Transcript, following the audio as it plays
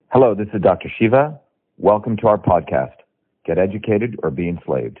Hello, this is Dr. Shiva. Welcome to our podcast, Get Educated or Be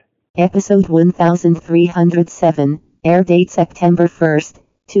Enslaved. Episode 1307, air date September 1st,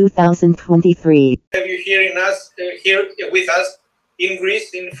 2023. Have you hearing us here with us in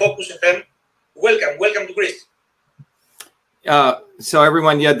Greece in Focus FM? Welcome to Greece. So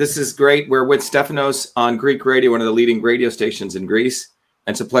everyone, this is great. We're with Stephanos on Greek radio, one of the leading radio stations in Greece.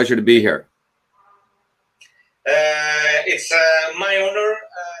 And it's a pleasure to be here. It's my honor.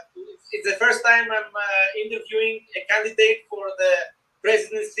 It's the first time I'm interviewing a candidate for the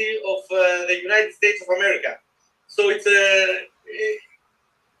presidency of the United States of America. So I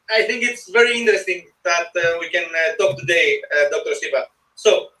think it's very interesting that we can talk today, Dr. Shiva.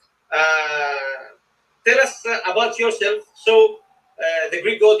 So tell us about yourself so the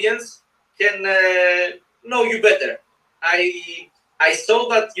Greek audience can know you better. I saw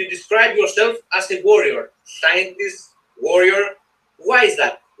that you describe yourself as a warrior, scientist, warrior. Why is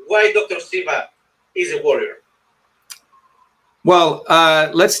that? Why Dr. Shiva is a warrior? Well,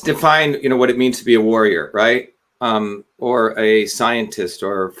 let's define, what it means to be a warrior, right? Or a scientist,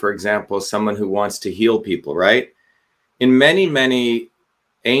 or for example, someone who wants to heal people, right? In many, many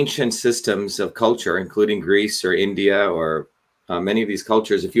ancient systems of culture, including Greece or India or many of these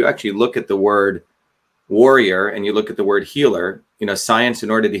cultures, if you actually look at the word warrior and you look at the word healer, science,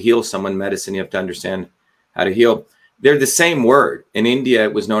 in order to heal someone, medicine, you have to understand how to heal. They're the same word. In India,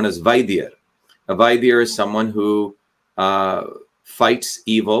 it was known as Vaidya. A Vaidya is someone who fights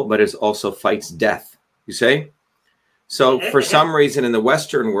evil, but also fights death, you say? So for some reason in the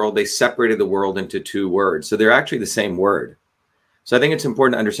Western world, they separated the world into two words. So they're actually the same word. So I think it's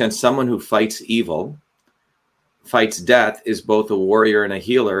important to understand someone who fights evil, fights death, is both a warrior and a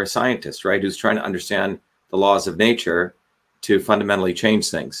healer, a scientist, right? Who's trying to understand the laws of nature to fundamentally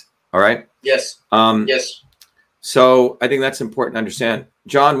change things. All right? Yes. Yes. So I think that's important to understand.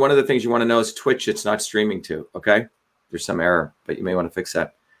 John, one of the things you want to know is Twitch, it's not streaming to, okay? There's some error, but you may want to fix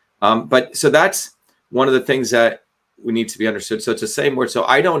that. But so that's one of the things that we need to be understood. So it's the same word.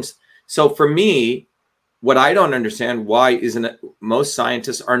 So for me, what I don't understand, why isn't it most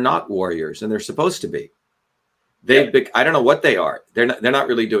scientists are not warriors, and they're supposed to be. I don't know what they are. They're not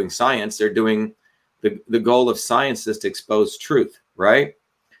really doing science. They're doing the goal of science is to expose truth, right?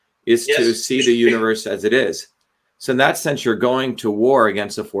 Is to see the universe as it is. So in that sense, you're going to war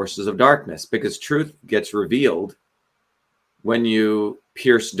against the forces of darkness because truth gets revealed when you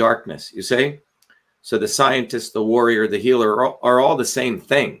pierce darkness, you see? So the scientist, the warrior, the healer are all the same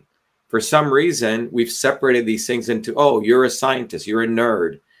thing. For some reason, we've separated these things into, you're a scientist, you're a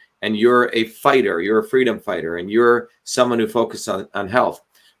nerd, and you're a fighter, you're a freedom fighter, and you're someone who focuses on health.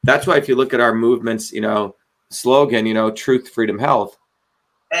 That's why if you look at our movement's, slogan, truth, freedom, health,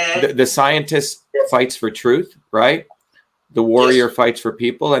 the scientist fights for truth, right? The warrior fights for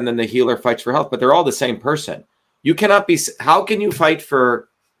people, and then the healer fights for health, but they're all the same person. You cannot be, how can you fight for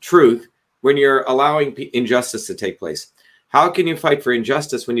truth when you're allowing injustice to take place? How can you fight for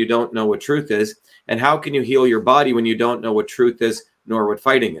injustice when you don't know what truth is? And how can you heal your body when you don't know what truth is, nor what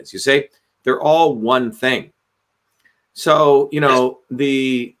fighting is? You say they're all one thing. So,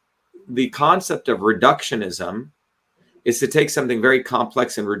 the concept of reductionism is to take something very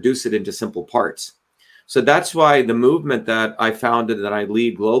complex and reduce it into simple parts. So that's why the movement that I founded, that I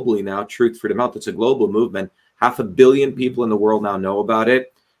lead globally now, Truth, Freedom, Health, it's a global movement. 500 million people in the world now know about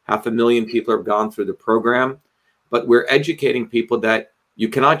it. 500,000 people have gone through the program. But we're educating people that you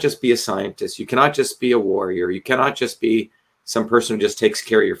cannot just be a scientist. You cannot just be a warrior. You cannot just be some person who just takes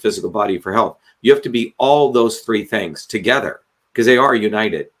care of your physical body for health. You have to be all those three things together because they are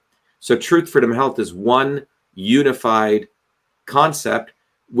united. So Truth, Freedom, Health is one unified concept,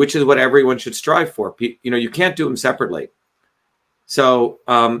 which is what everyone should strive for. You can't do them separately. So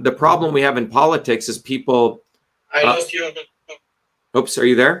the problem we have in politics is people. I lost you. Oops, are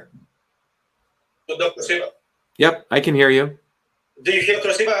you there? Dr. Shiva. Yep, I can hear you. Do you hear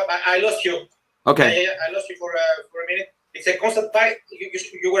Dr. Shiva? I lost you. Okay. I lost you for a minute. It's a constant fight.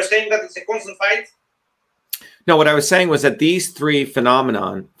 You were saying that it's a constant fight. No, what I was saying was that these three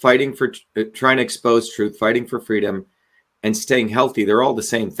phenomenon, fighting for, trying to expose truth, fighting for freedom, and staying healthy, they're all the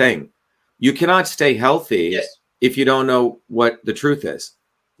same thing. You cannot stay healthy if you don't know what the truth is,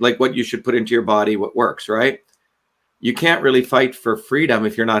 like what you should put into your body, what works, right? You can't really fight for freedom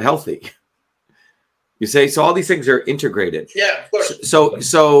if you're not healthy. You say, so all these things are integrated. Yeah, of course.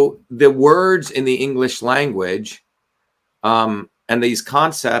 So the words in the English language and these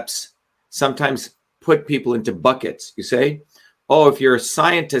concepts sometimes put people into buckets. You say, if you're a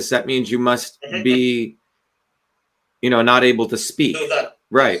scientist, that means you must be, not able to speak.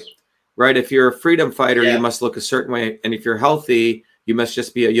 Right. Right. If you're a freedom fighter, you must look a certain way. And if you're healthy, you must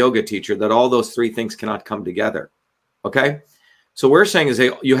just be a yoga teacher, that all those three things cannot come together. Okay? So we're saying is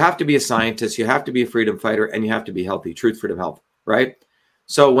you have to be a scientist, you have to be a freedom fighter, and you have to be healthy. Truth, freedom, health, right?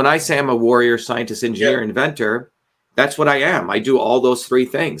 So when I say I'm a warrior, scientist, engineer, inventor, that's what I am. I do all those three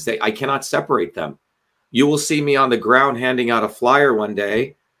things. I cannot separate them. You will see me on the ground handing out a flyer one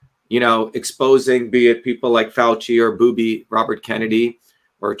day, exposing, be it people like Fauci or Booby, Robert Kennedy,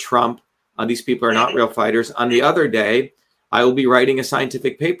 or Trump. These people are not real fighters. On the other day, I will be writing a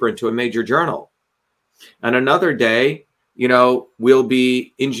scientific paper into a major journal. And another day, we'll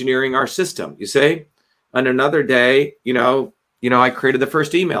be engineering our system, you see? And another day, I created the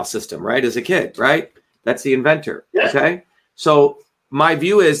first email system, right? As a kid, right? That's the inventor. Yeah. Okay. So my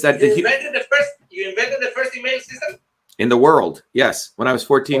view is that you invented the first email system in the world. Yes. When I was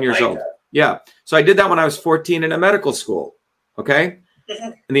 14 years old. Yeah. So I did that when I was 14 in a medical school. Okay.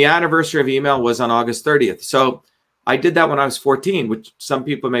 And the anniversary of email was on August 30th. So I did that when I was 14, which some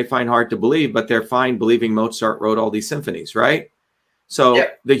people may find hard to believe, but they're fine believing Mozart wrote all these symphonies, right? So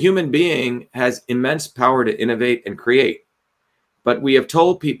the human being has immense power to innovate and create. But we have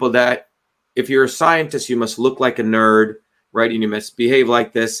told people that if you're a scientist, you must look like a nerd, right? And you must behave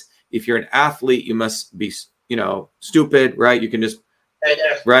like this. If you're an athlete, you must be, stupid, right? You can just,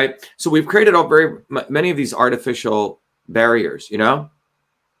 right? So we've created many of these artificial barriers, And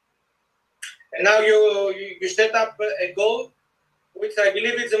now you set up a goal, which I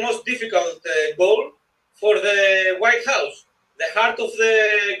believe is the most difficult goal for the White House, the heart of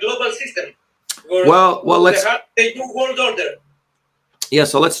the global system. Well, let's. The heart of the new world order. Yeah,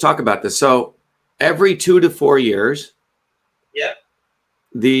 so let's talk about this. So every 2 to 4 years,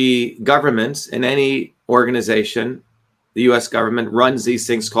 the governments in any organization, the U.S. government runs these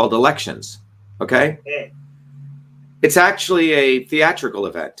things called elections. Okay, it's actually a theatrical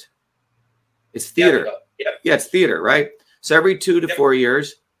event. It's theater. Yeah, it's theater, right? So every 2 to 4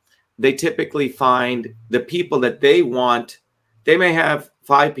 years, they typically find the people that they want. They may have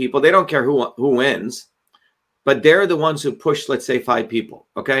 5 people. They don't care who wins. But they're the ones who push, let's say, 5 people,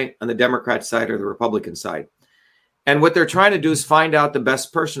 okay, on the Democrat side or the Republican side. And what they're trying to do is find out the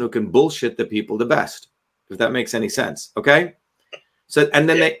best person who can bullshit the people the best, if that makes any sense, okay? So, and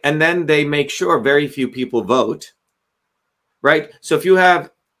then they make sure very few people vote, right? So if you have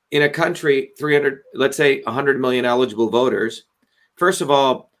in a country 100 million eligible voters, first of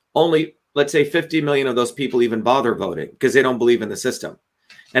all, only, let's say 50 million of those people even bother voting because they don't believe in the system.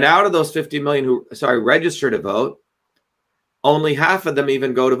 And out of those 50 million who register to vote, only half of them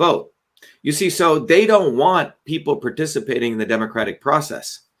even go to vote. You see, so they don't want people participating in the democratic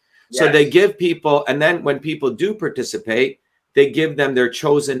process. Yes. So they give people, and then when people do participate, they give them their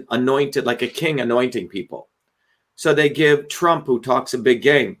chosen anointed, like a king anointing people. So they give Trump, who talks a big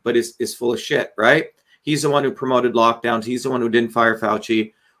game, but is full of shit, right? He's the one who promoted lockdowns. He's the one who didn't fire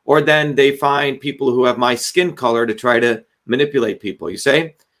Fauci. Or then they find people who have my skin color to try to manipulate people, you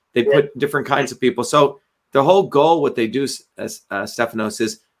say? They put different kinds of people. So the whole goal, what they do, Stefanos,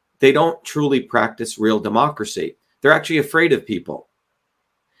 is they don't truly practice real democracy. They're actually afraid of people.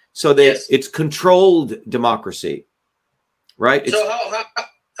 So it's controlled democracy, right? So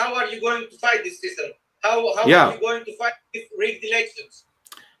how are you going to fight this system? How are you going to fight rigged elections?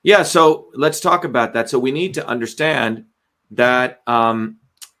 Yeah, so let's talk about that. So we need to understand that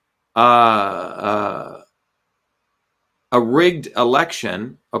a rigged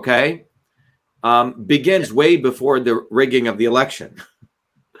election, begins way before the rigging of the election.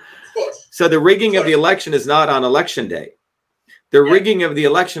 Of course. So the rigging of the election is not on election day. The rigging of the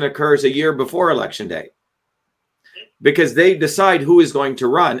election occurs a year before election day because they decide who is going to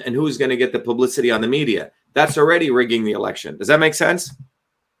run and who's going to get the publicity on the media. That's already rigging the election. Does that make sense?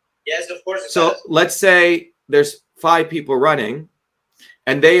 Yes, of course. So let's say there's 5 people running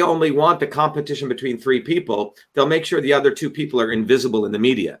and they only want the competition between 3 people. They'll make sure the other 2 people are invisible in the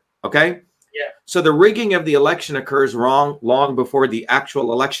media. Okay? Yeah. So the rigging of the election occurs long before the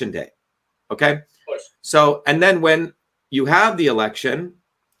actual election day. Okay? Of course. So, and then when you have the election,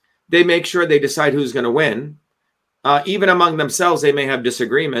 they make sure they decide who's going to win. Even among themselves, they may have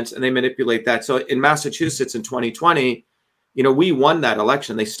disagreements and they manipulate that. So in Massachusetts in 2020, we won that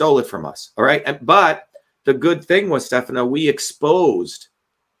election. They stole it from us. All right. But the good thing was, Stefano, we exposed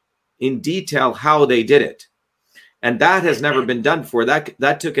in detail how they did it. And that has never been done before.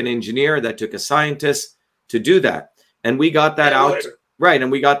 That took an engineer, that took a scientist to do that. And we got that out. Right.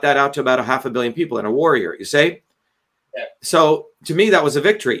 And we got that out to about 500 million people and a warrior, you say? Yeah. So to me, that was a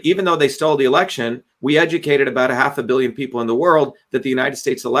victory. Even though they stole the election, we educated about 500 million people in the world that the United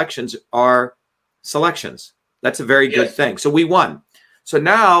States elections are selections. That's a very good thing. So we won. So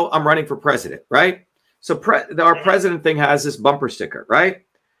now I'm running for president, right? So our president thing has this bumper sticker, right?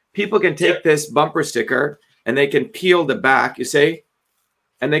 People can take this bumper sticker and they can peel the back, you see,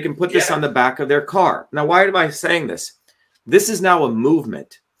 and they can put this on the back of their car. Now, why am I saying this? This is now a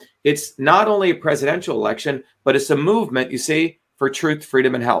movement. It's not only a presidential election, but it's a movement, you see, for truth,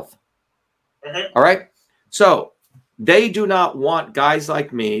 freedom, and health. All right? So they do not want guys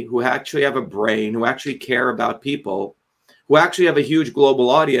like me who actually have a brain, who actually care about people, who actually have a huge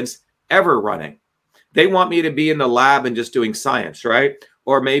global audience ever running. They want me to be in the lab and just doing science, right?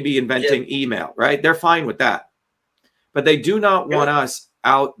 Or maybe inventing email, right? They're fine with that. But they do not want us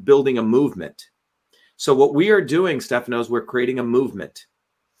out building a movement. So what we are doing, Stefano, is we're creating a movement.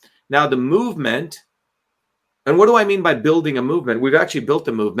 Now, the movement, and what do I mean by building a movement? We've actually built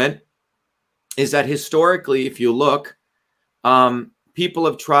a movement, is that historically, if you look, people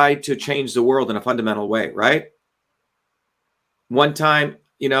have tried to change the world in a fundamental way, right? One time,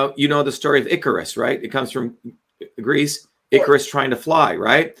 you know the story of Icarus, right? It comes from Greece. Icarus trying to fly,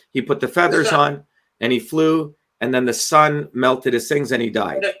 right? He put the feathers on and he flew, and then the sun melted his things and he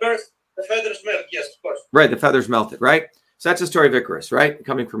died. The feathers melt, yes, of course. Right, the feathers melted, right? So that's the story of Icarus, right?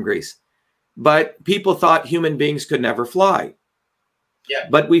 Coming from Greece. But people thought human beings could never fly. Yeah.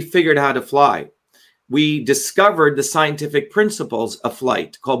 But we figured how to fly. We discovered the scientific principles of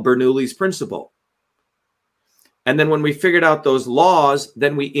flight called Bernoulli's principle. And then when we figured out those laws,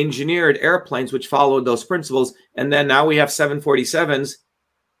 then we engineered airplanes which followed those principles. And then now we have 747s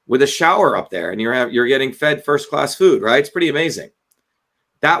with a shower up there, and you're getting fed first class food, right? It's pretty amazing.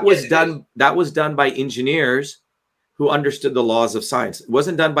 That was done. That was done by engineers who understood the laws of science. It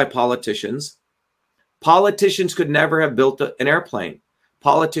wasn't done by politicians. Politicians could never have built an airplane.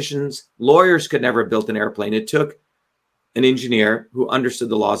 Politicians, lawyers could never have built an airplane. It took an engineer who understood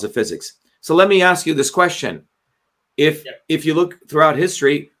the laws of physics. So let me ask you this question. If you look throughout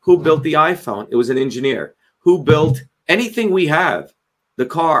history, who built the iPhone? It was an engineer. Who built anything we have, the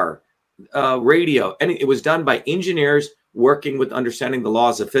car, radio, it was done by engineers working with understanding the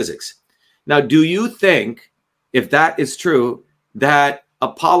laws of physics. Now, do you think, if that is true, that a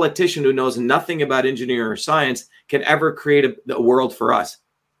politician who knows nothing about engineering or science can ever create a world for us?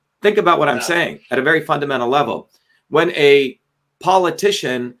 Think about what I'm saying at a very fundamental level. When a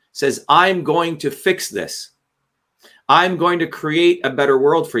politician says, I'm going to fix this, I'm going to create a better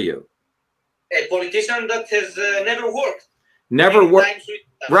world for you. A politician that has never worked. Never worked.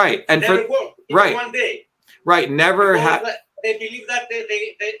 Right. And never worked. Right. One day. Right. Never had. They believe that it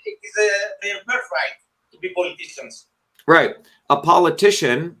is their birthright to be politicians. Right. A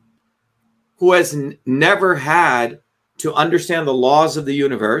politician who has never had to understand the laws of the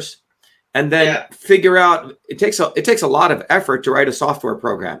universe and then figure out, it takes a lot of effort to write a software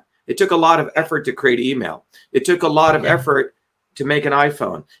program. It took a lot of effort to create email. It took a lot of effort to make an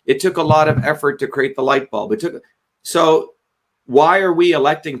iPhone. It took a lot of effort to create the light bulb. So why are we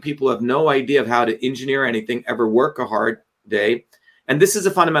electing people who have no idea of how to engineer anything, ever work a hard day? And this is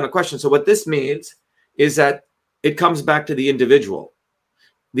a fundamental question. So what this means is that it comes back to the individual.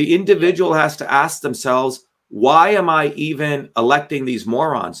 The individual has to ask themselves, why am I even electing these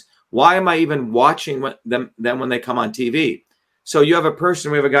morons? Why am I even watching them when they come on TV? So you have a person,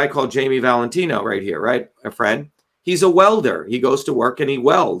 we have a guy called Jamie Valentino right here, right? A friend. He's a welder. He goes to work and he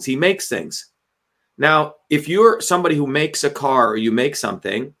welds. He makes things. Now, if you're somebody who makes a car or you make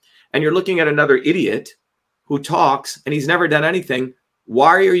something and you're looking at another idiot who talks and he's never done anything,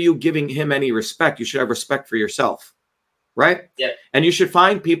 why are you giving him any respect? You should have respect for yourself, right? Yeah. And you should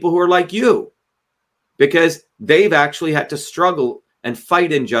find people who are like you because they've actually had to struggle and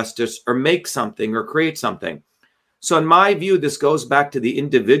fight injustice or make something or create something. So in my view, this goes back to the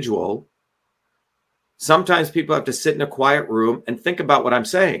individual. Sometimes people have to sit in a quiet room and think about what I'm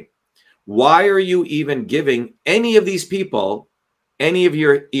saying. Why are you even giving any of these people any of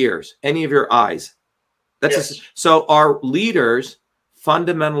your ears, any of your eyes? So our leaders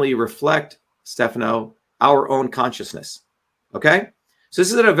fundamentally reflect, Stefano, our own consciousness. Okay? So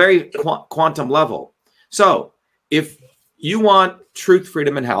this is at a very quantum level. So if you want truth,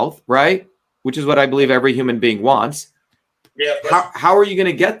 freedom, and health, right? Which is what I believe every human being wants. Yeah. How are you going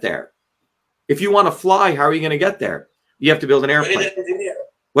to get there? If you want to fly, how are you going to get there? You have to build an airplane. You need an engineer.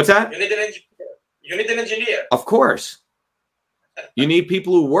 What's that? You need an engineer. You need an engineer. Of course. You need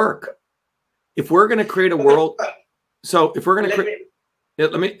people who work. If we're going to create a world, so if we're going to create,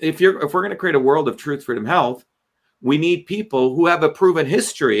 if we're going to create a world of truth, freedom, health, we need people who have a proven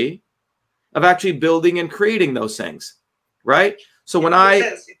history of actually building and creating those things, right? So when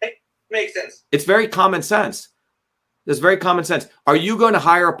Makes sense. It's very common sense. It's very common sense. Are you going to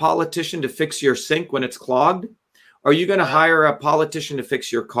hire a politician to fix your sink when it's clogged? Are you going to hire a politician to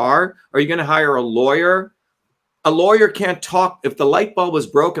fix your car? Are you going to hire a lawyer? A lawyer can't talk. If the light bulb is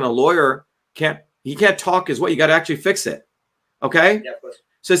broken, a lawyer can't talk his way. You got to actually fix it. Okay? Yeah, of course.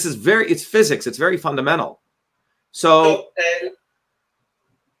 So this is it's physics. It's very fundamental. So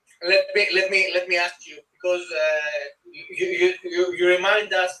let me ask you, because you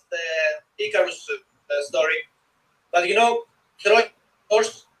remind us the Icarus story, but you know, Trojan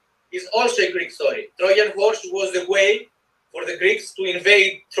horse is also a Greek story. Trojan horse was the way for the Greeks to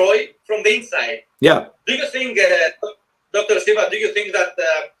invade Troy from the inside. Yeah. Do you think, Dr.SHIVA, do you think that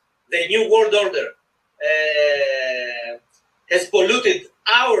the new world order has polluted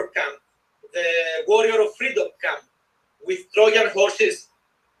our camp, the warrior of freedom camp, with Trojan horses?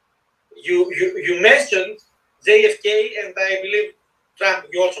 You mentioned JFK, and I believe Trump.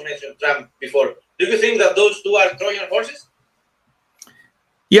 You also mentioned Trump before. Do you think that those two are Trojan horses?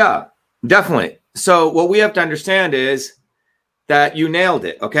 Yeah, definitely. So what we have to understand is that you nailed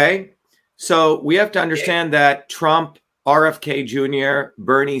it. Okay. So we have to understand that Trump, RFK Jr.,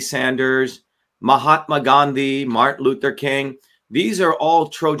 Bernie Sanders, Mahatma Gandhi, Martin Luther King, these are all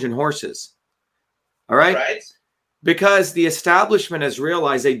Trojan horses. All right. Right. Because the establishment has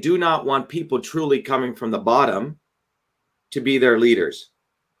realized they do not want people truly coming from the bottom to be their leaders.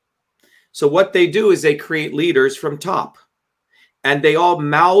 So what they do is they create leaders from top, and they all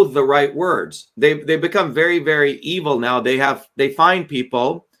mouth the right words. They become very, very evil now. They find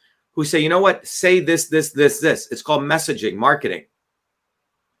people who say, you know what, say this, this, this, this. It's called messaging, marketing.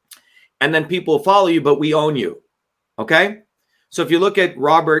 And then people follow you, but we own you. Okay? So if you look at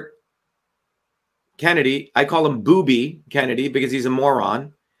Robert Kennedy, I call him Booby Kennedy because he's a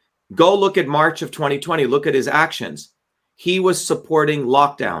moron. Go look at March of 2020. Look at his actions. He was supporting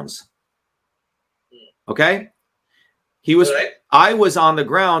lockdowns. Okay? He was. Right. I was on the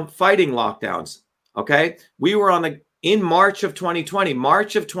ground fighting lockdowns. Okay? We were in March of 2020.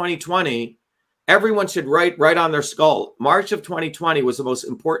 March of 2020, everyone should write on their skull. March of 2020 was the most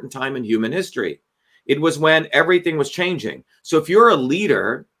important time in human history. It was when everything was changing. So if you're a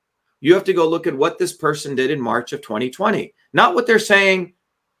leader, you have to go look at what this person did in March of 2020, not what they're saying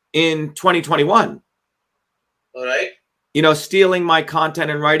in 2021. All right. You know, stealing my content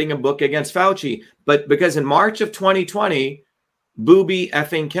and writing a book against Fauci. But because in March of 2020, Booby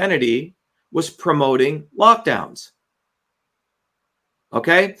effing Kennedy was promoting lockdowns.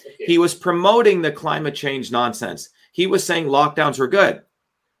 Okay? He was promoting the climate change nonsense. He was saying lockdowns were good,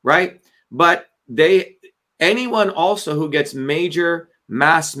 right? But anyone also who gets major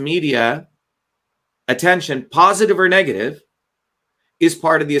mass media attention, positive or negative, is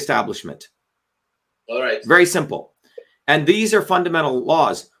part of the establishment. All right. Very simple. And these are fundamental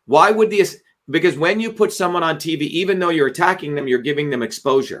laws. Why would because when you put someone on TV, even though you're attacking them, you're giving them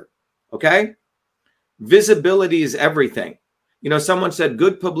exposure. Okay? Visibility is everything. You know, someone said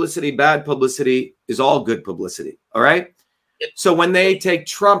good publicity, bad publicity is all good publicity. All right? So when they take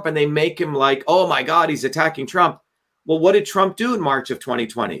Trump and they make him like, oh my God, he's attacking Trump. Well, what did Trump do in March of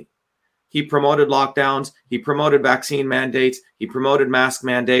 2020? He promoted lockdowns. He promoted vaccine mandates. He promoted mask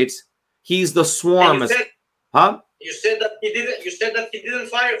mandates. He's the swarm. You said that he didn't. You said that he didn't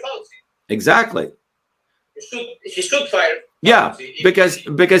fire Fauci. Exactly. He should fire Fauci. Yeah,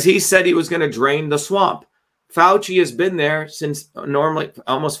 because he said he was going to drain the swamp. Fauci has been there since normally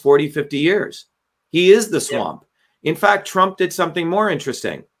almost 40, 50 years. He is the swamp. Yeah. In fact, Trump did something more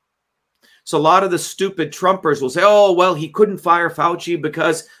interesting. So a lot of the stupid Trumpers will say, oh, well, he couldn't fire Fauci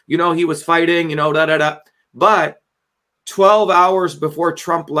because, you know, he was fighting, you know, da-da-da. But 12 hours before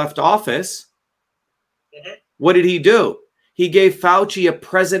Trump left office, what did he do? He gave Fauci a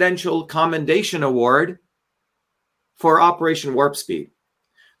presidential commendation award for Operation Warp Speed.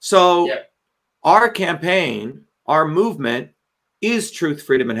 So our campaign, our movement is truth,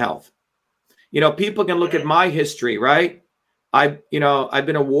 freedom, and health. You know, people can look at my history, right? I've been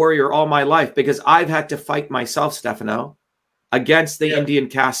a warrior all my life because I've had to fight myself, Stefano, against the Indian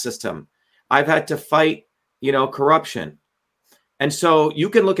caste system. I've had to fight, you know, corruption. And so you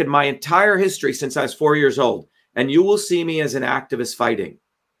can look at my entire history since I was 4 years old, and you will see me as an activist fighting.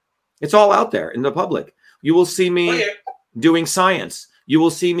 It's all out there in the public. You will see me doing science. You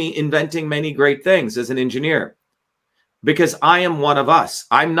will see me inventing many great things as an engineer because I am one of us.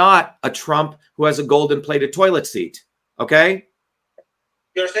 I'm not a Trump who has a golden plated toilet seat. Okay?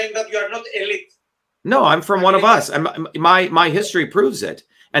 You're saying that you are not elite. No, I'm from one of us. My history proves it.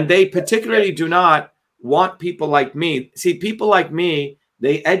 And they particularly do not want people like me. See, people like me,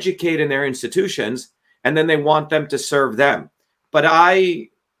 they educate in their institutions, and then they want them to serve them. But I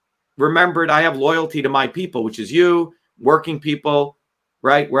remembered I have loyalty to my people, which is you, working people,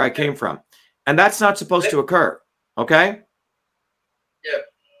 right, where I came from. And that's not supposed to occur. Okay. Yeah.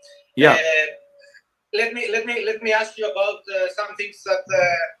 Yeah. Let me ask you about some things that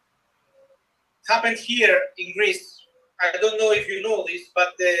happened here in Greece. I don't know if you know this,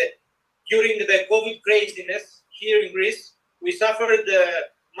 but during the COVID craziness here in Greece, we suffered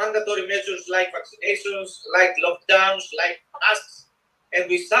mandatory measures like vaccinations, like lockdowns, like masks, and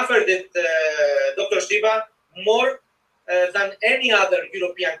we suffered it, Dr.SHIVA, more than any other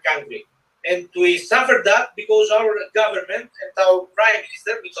European country. And we suffered that because our government and our Prime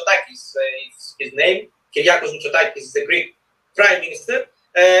Minister, Mitsotakis, is his name, Kyriakos Mitsotakis is the Greek Prime Minister,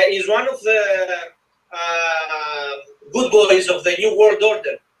 is one of the good boys of the New World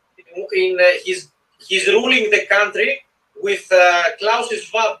Order. He's ruling the country with Klaus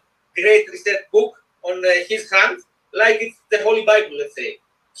Schwab Great Reset book on his hand, like it's the Holy Bible, let's say.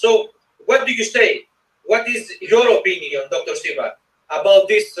 So, what do you say? What is your opinion, Dr.SHIVA, about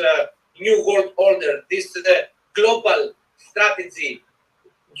this New World Order, this global strategy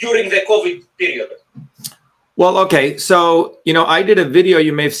during the COVID period? Well, okay. So, I did a video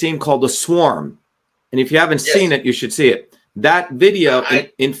you may have seen called The Swarm. And if you haven't seen it, you should see it. That video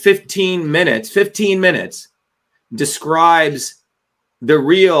in 15 minutes describes the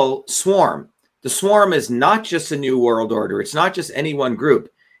real swarm. The swarm is not just a new world order. It's not just any one group.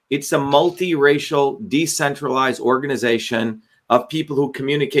 It's a multiracial, decentralized organization of people who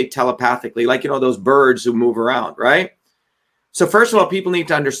communicate telepathically, like, those birds who move around, right? So first of all, people need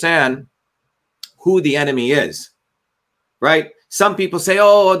to understand who the enemy is, right? Some people say,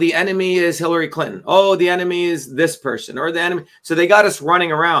 oh, the enemy is Hillary Clinton. Oh, the enemy is this person or the enemy. So they got us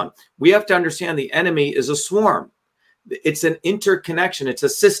running around. We have to understand the enemy is a swarm. It's an interconnection. It's a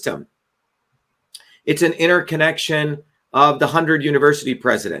system. It's an interconnection of the 100 university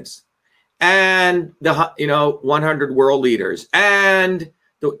presidents and the 100 world leaders and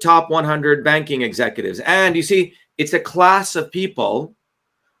the top 100 banking executives. And you see, it's a class of people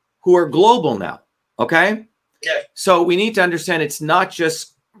who are global now. Okay. Yeah. So we need to understand it's not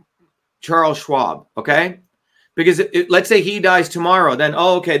just Charles Schwab. Okay. Because let's say he dies tomorrow, then,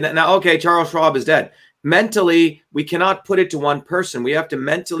 Charles Schwab is dead. Mentally, we cannot put it to one person. We have to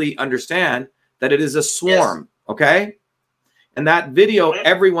mentally understand that it is a swarm. Yes. Okay. And that video,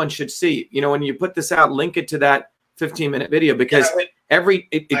 everyone should see. When you put this out, link it to that 15-minute video because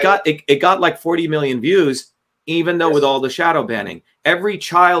it got like 40 million views, even though with all the shadow banning. Every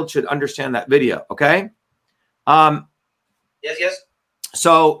child should understand that video. Okay. Yes.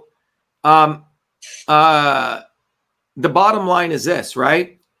 So, the bottom line is this,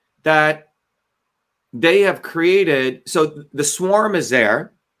 right? That they have created. So the swarm is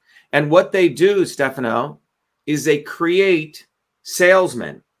there, and what they do, Stefano, is they create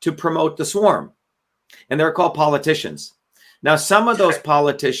salesmen to promote the swarm, and they're called politicians. Now, some of those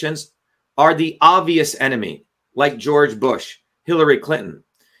politicians are the obvious enemy, like George Bush, Hillary Clinton,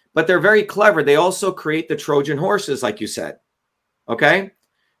 but they're very clever. They also create the Trojan horses, like you said. Okay.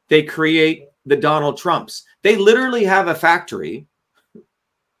 They create the Donald Trumps. They literally have a factory.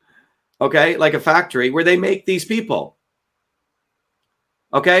 Okay. Like a factory where they make these people.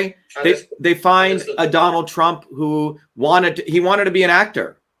 Okay. They find a Donald Trump who wanted to be an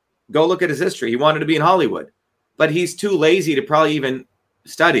actor. Go look at his history. He wanted to be in Hollywood, but he's too lazy to probably even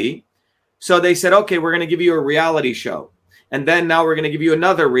study. So they said, okay, we're going to give you a reality show. And then now we're going to give you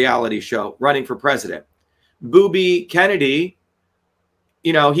another reality show running for president. Booby Kennedy,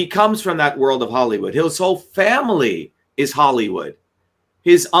 he comes from that world of Hollywood. His whole family is Hollywood.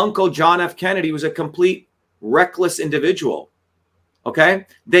 His uncle, John F. Kennedy, was a complete reckless individual. Okay.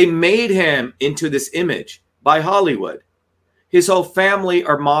 They made him into this image by Hollywood. His whole family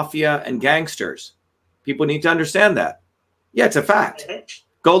are mafia and gangsters. People need to understand that. Yeah, it's a fact.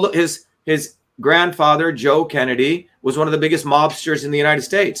 Go look. His grandfather, Joe Kennedy, was one of the biggest mobsters in the United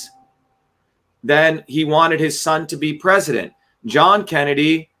States. Then he wanted his son to be president. John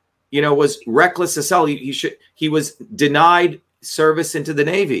Kennedy, was reckless as hell. He was denied service into the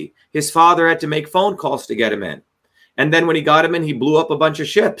Navy. His father had to make phone calls to get him in. And then when he got him in, he blew up a bunch of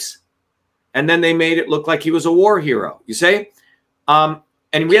ships. And then they made it look like he was a war hero. You see?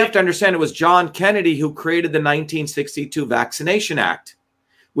 And we have to understand it was John Kennedy who created the 1962 Vaccination Act,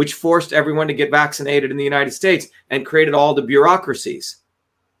 which forced everyone to get vaccinated in the United States and created all the bureaucracies.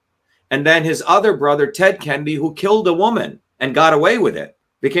 And then his other brother, Ted Kennedy, who killed a woman and got away with it,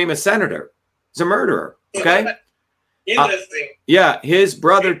 became a senator. He's a murderer. Okay. Interesting. His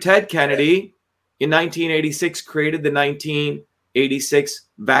brother, Ted Kennedy, in 1986, created the 1986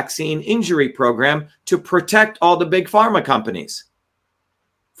 Vaccine Injury Program to protect all the big pharma companies.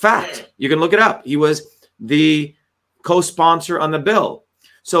 Fact. You can look it up. He was the co-sponsor on the bill.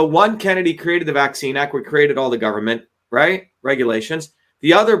 So one Kennedy created the Vaccine Act, we created all the government, right? Regulations.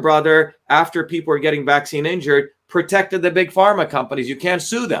 The other brother, after people were getting vaccine injured, protected the big pharma companies. You can't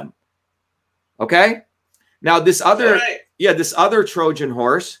sue them. Okay? Now this other, this other Trojan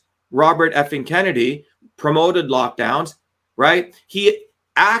horse, Robert effing Kennedy, promoted lockdowns, right? He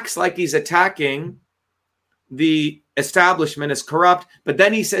acts like he's attacking the establishment as corrupt, but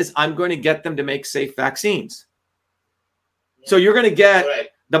then he says, I'm going to get them to make safe vaccines. So you're going to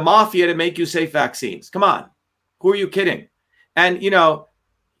get the mafia to make you safe vaccines. Come on. Who are you kidding? And, you know,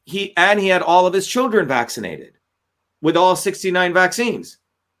 he had all of his children vaccinated with all 69 vaccines.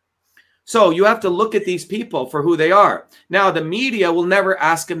 So you have to look at these people for who they are. Now, the media will never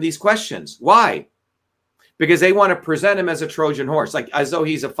ask him these questions. Why? Because they want to present him as a Trojan horse, like as though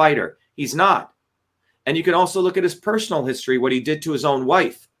he's a fighter. He's not. And you can also look at his personal history, what he did to his own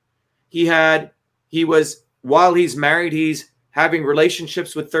wife. While he's married, he's having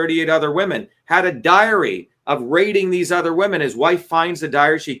relationships with 38 other women, had a diary of raiding these other women. His wife finds the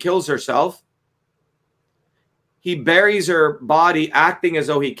diary, she kills herself. He buries her body, acting as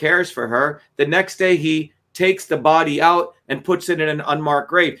though he cares for her. The next day, he takes the body out and puts it in an unmarked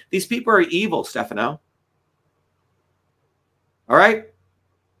grave. These people are evil, Stefano. All right?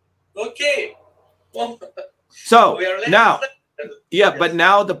 Okay. Well, so now, but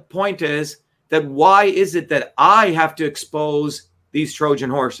now the point is that why is it that I have to expose these Trojan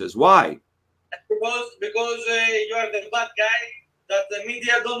horses? Why? Because you are the bad guy that the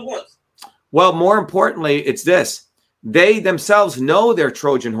media don't want. Well, more importantly, it's this. They themselves know they're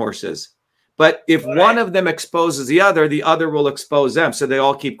Trojan horses. But if one of them exposes the other will expose them. So they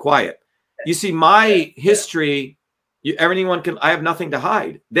all keep quiet. You see, my history, I have nothing to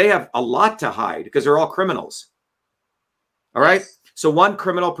hide. They have a lot to hide because they're all criminals. All right? So one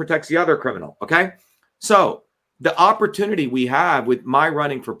criminal protects the other criminal. Okay? So the opportunity we have with my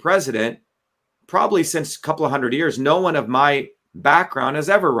running for president, probably since a couple of 100 years, no one of my background has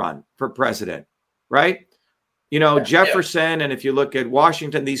ever run for president, right? You know, Jefferson, and if you look at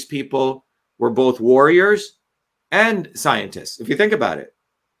Washington, these people were both warriors and scientists, if you think about it,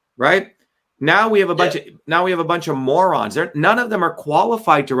 right? Now we have a bunch of morons. None of them are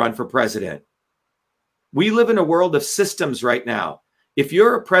qualified to run for president. We live in a world of systems right now. If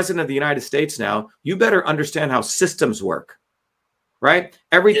you're a president of the United States now, you better understand how systems work, right?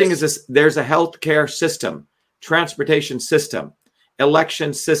 Everything is this. There's a healthcare system, transportation system,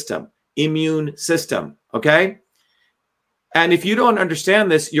 election system, immune system, okay? And if you don't understand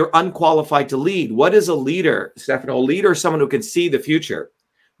this, you're unqualified to lead. What is a leader, Stefano? A leader is someone who can see the future.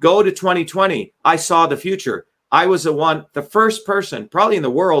 Go to 2020. I saw the future. I was the first person probably in the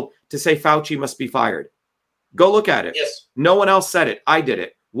world to say Fauci must be fired. Go look at it. Yes. No one else said it. I did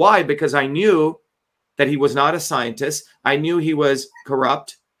it. Why? Because I knew that he was not a scientist. I knew he was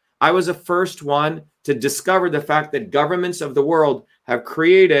corrupt. I was the first one to discover the fact that governments of the world have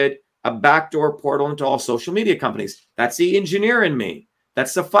created a backdoor portal into all social media companies. That's the engineer in me.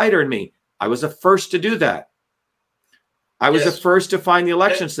 That's the fighter in me. I was the first to do that. I was the first to find the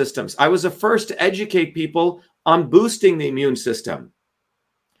election systems. I was the first to educate people on boosting the immune system.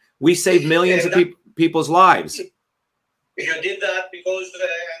 We saved millions of people's lives. You did that because, and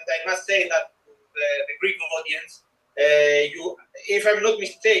I must say that the Greek audience, you, if I'm not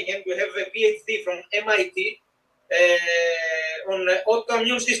mistaken, you have a PhD from MIT on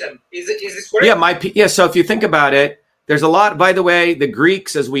autoimmune system. Is this correct? Yeah, so if you think about it, there's a lot. By the way, the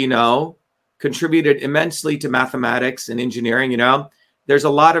Greeks, as we know, contributed immensely to mathematics and engineering. You know, there's a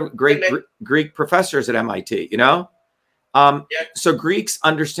lot of great Greek professors at MIT. You know, so Greeks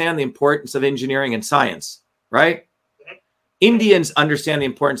understand the importance of engineering and science, right? Mm-hmm. Indians understand the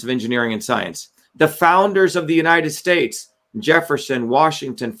importance of engineering and science. The founders of the United States, Jefferson,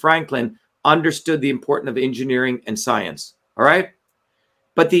 Washington, Franklin, understood the importance of engineering and science. All right.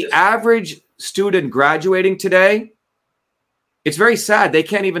 But the average student graduating today, it's very sad. They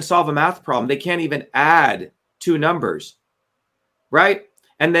can't even solve a math problem. They can't even add two numbers. Right.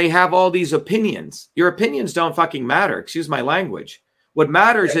 And they have all these opinions. Your opinions don't fucking matter. Excuse my language. What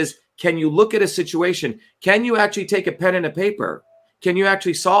matters is, can you look at a situation? Can you actually take a pen and a paper? Can you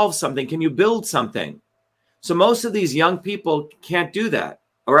actually solve something? Can you build something? So most of these young people can't do that.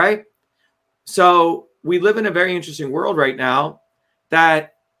 All right. So we live in a very interesting world right now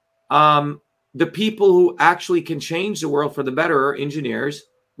that the people who actually can change the world for the better are engineers,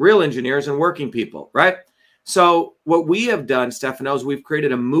 real engineers and working people, right? So what we have done, Stefano, is we've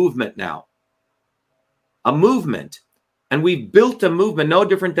created a movement now. A movement. And we've built a movement no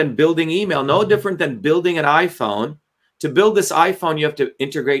different than building email, no different than building an iPhone. To build this iPhone, you have to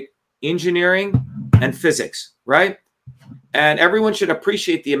integrate engineering and physics, right? And everyone should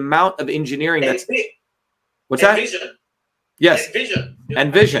appreciate the amount of engineering that's... What's that? Vision. Yes. And vision.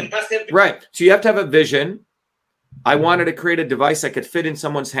 And vision. Right. So you have to have a vision. I wanted to create a device that could fit in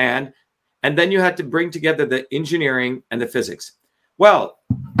someone's hand. And then you had to bring together the engineering and the physics. Well,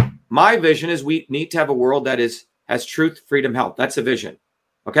 my vision is we need to have a world that has truth, freedom, health. That's a vision.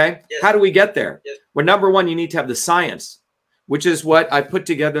 Okay? Yes. How do we get there? Yes. Well, number one, you need to have the science, which is what I put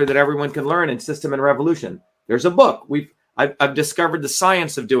together that everyone can learn in System and Revolution. There's a book. I've discovered the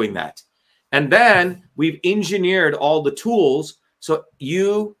science of doing that. And then we've engineered all the tools so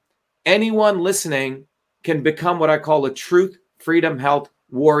anyone listening can become what I call a truth, freedom, health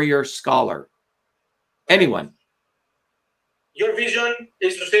warrior scholar. Anyone. Your vision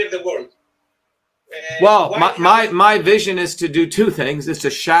is to save the world. Well, my vision is to do two things: is to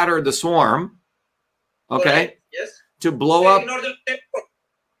shatter the swarm, okay? Right. Yes. To blow up. In order to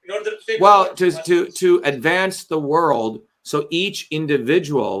save Well, the world. to advance the world, so each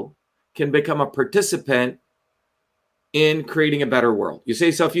individual can become a participant in creating a better world. You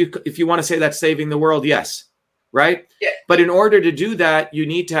say so. If you want to say that's saving the world, yes, right? Yeah. But in order to do that, you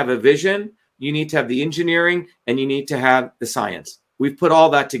need to have a vision. You need to have the engineering, and you need to have the science. We've put all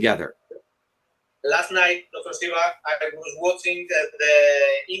that together. Last night, Dr. Shiva, I was watching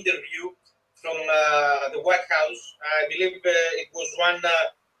the interview from the White House. I believe it was one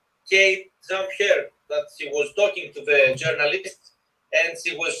Kate Jean-Pierre that she was talking to the journalist, and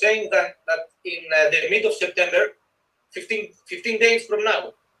she was saying that in the mid of September, 15 days from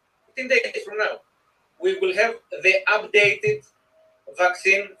now, we will have the updated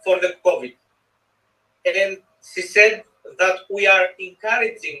vaccine for the COVID. And she said that we are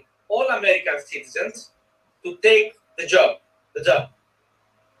encouraging all American citizens to take the job. And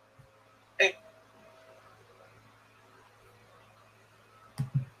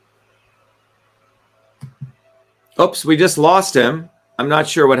Oops, we just lost him. I'm not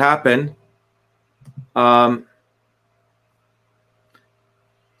sure what happened.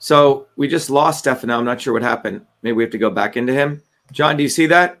 So we just lost Stefano. I'm not sure what happened. Maybe we have to go back into him. John, do you see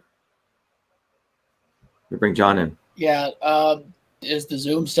that? We bring John in. Yeah. Is the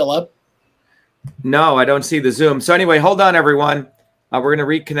Zoom still up? No, I don't see the Zoom. So anyway, hold on, everyone. We're going to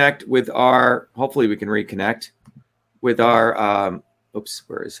reconnect with hopefully we can reconnect with our, oops,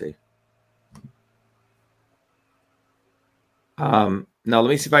 where is he? No, let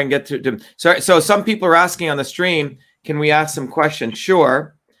me see if I can get to him. Sorry. So some people are asking on the stream, can we ask some questions?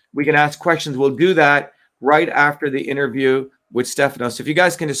 Sure. We can ask questions. We'll do that right after the interview with Stefano. So if you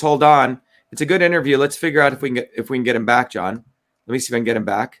guys can just hold on, it's a good interview. Let's figure out if we can get him back, John. Let me see if I can get him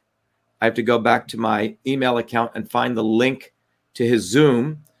back. I have to go back to my email account and find the link to his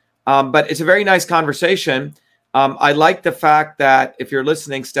Zoom. But it's a very nice conversation. I like the fact that if you're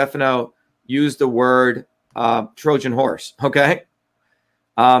listening, Stefano used the word Trojan horse. Okay.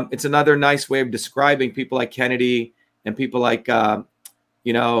 It's another nice way of describing people like Kennedy and people like, let's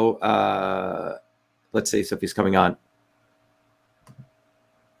see if he's coming on.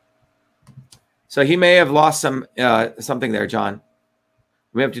 So he may have lost something there, John.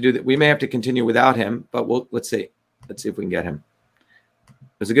 We have to do that. We may have to continue without him, but let's see. Let's see if we can get him.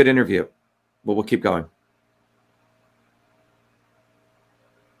 It was a good interview, but we'll keep going.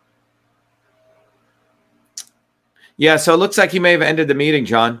 Yeah, so it looks like he may have ended the meeting,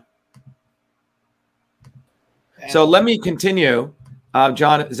 John. So let me continue.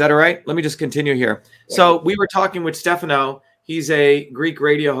 John, is that all right? Let me just continue here. So we were talking with Stefano. He's a Greek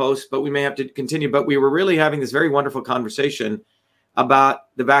radio host, but we may have to continue. But we were really having this very wonderful conversation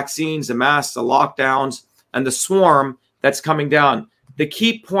about the vaccines, the masks, the lockdowns, and the swarm that's coming down. The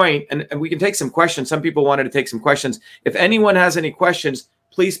key point, and we can take some questions. Some people wanted to take some questions. If anyone has any questions,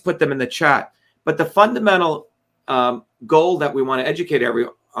 please put them in the chat. But the fundamental goal that we want to educate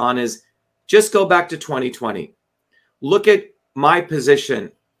everyone on is just go back to 2020. Look at my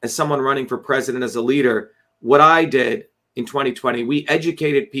position as someone running for president, as a leader, what I did in 2020. We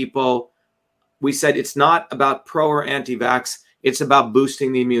educated people. We said it's not about pro or anti-vax. It's about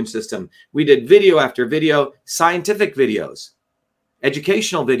boosting the immune system. We did video after video, scientific videos,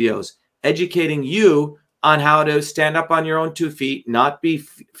 educational videos, educating you on how to stand up on your own 2 feet, not be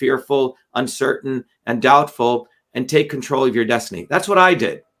fearful, uncertain, and doubtful, and take control of your destiny. That's what I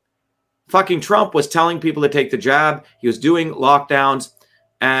did. Fucking Trump was telling people to take the jab. He was doing lockdowns,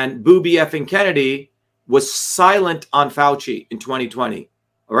 and Booby effing Kennedy was silent on Fauci in 2020.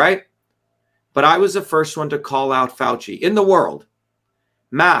 All right? But I was the first one to call out Fauci in the world.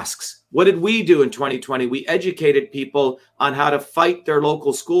 Masks. What did we do in 2020? We educated people on how to fight their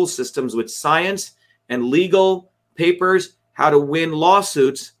local school systems with science and legal papers, how to win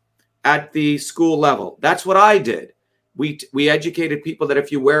lawsuits at the school level. That's what I did. We educated people that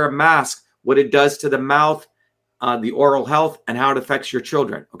if you wear a mask, what it does to the mouth, the oral health, and how it affects your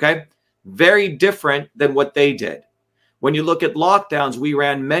children. Okay. Very different than what they did. When you look at lockdowns, we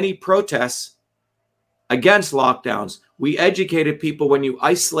ran many protests against lockdowns. We educated people when you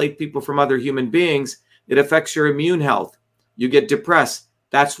isolate people from other human beings, it affects your immune health. You get depressed.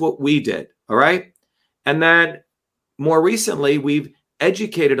 That's what we did. All right. And then more recently, we've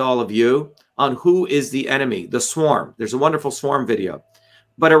educated all of you on who is the enemy, the swarm. There's a wonderful swarm video.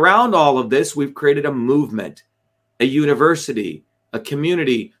 But around all of this, we've created a movement, a university, a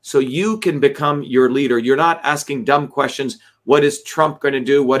community, so you can become your leader. You're not asking dumb questions. What is Trump going to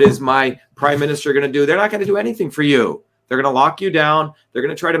do? What is my prime minister going to do? They're not going to do anything for you. They're going to lock you down. They're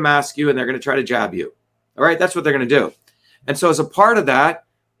going to try to mask you, and they're going to try to jab you. All right, that's what they're going to do. And so as a part of that,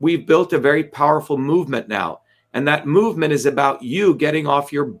 we've built a very powerful movement now. And that movement is about you getting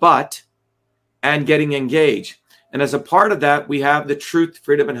off your butt and getting engaged. And as a part of that, we have the Truth,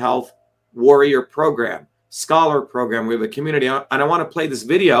 Freedom, and Health Warrior Program, Scholar Program. We have a community. And I want to play this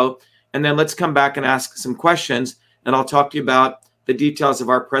video, and then let's come back and ask some questions. And I'll talk to you about the details of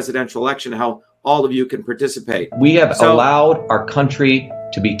our presidential election, how all of you can participate. We have allowed our country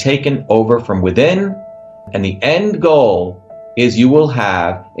to be taken over from within. And the end goal is you will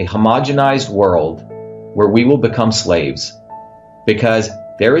have a homogenized world where we will become slaves, because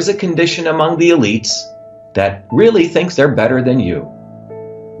there is a condition among the elites that really thinks they're better than you,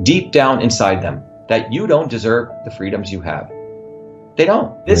 deep down inside them, that you don't deserve the freedoms you have. They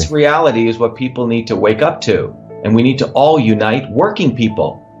don't. This reality is what people need to wake up to, and we need to all unite, working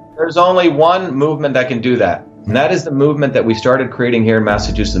people. There's only one movement that can do that, and that is the movement that we started creating here in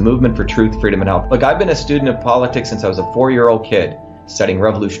Massachusetts, the Movement for Truth, Freedom, and Health. Look, I've been a student of politics since I was a 4-year-old kid, studying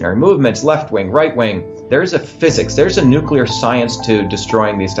revolutionary movements, left wing, right wing. There's a physics, there's a nuclear science to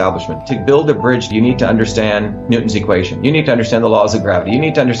destroying the establishment. To build a bridge, you need to understand Newton's equation. You need to understand the laws of gravity. You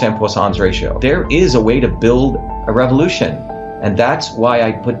need to understand Poisson's ratio. There is a way to build a revolution. And that's why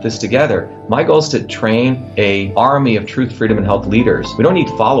I put this together. My goal is to train an army of truth, freedom, and health leaders. We don't need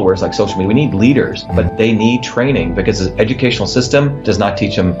followers like social media. We need leaders, but they need training because the educational system does not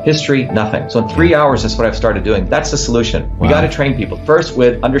teach them history, nothing. So in 3 hours, that's what I've started doing. That's the solution. Wow. We got to train people. First,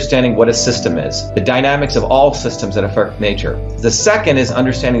 with understanding what a system is, the dynamics of all systems that affect nature. The second is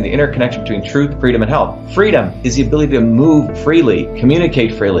understanding the interconnection between truth, freedom, and health. Freedom is the ability to move freely,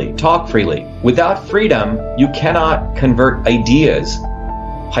 communicate freely, talk freely. Without freedom, you cannot convert ideas,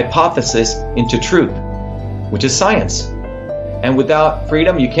 hypothesis into truth, which is science. And without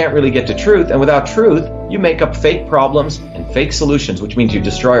freedom, you can't really get to truth. And without truth, you make up fake problems and fake solutions, which means you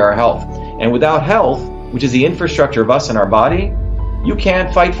destroy our health. And without health, which is the infrastructure of us and our body, you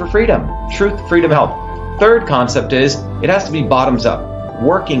can't fight for freedom. Truth, freedom, health. Third concept is it has to be bottoms up.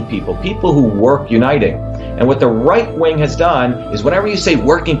 Working people, people who work uniting. And what the right wing has done is whenever you say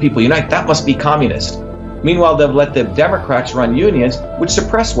working people unite, that must be communist. Meanwhile, they've let the Democrats run unions, which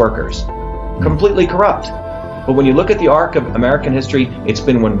suppress workers. Completely corrupt. But when you look at the arc of American history, it's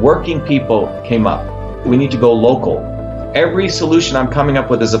been when working people came up. We need to go local. Every solution I'm coming up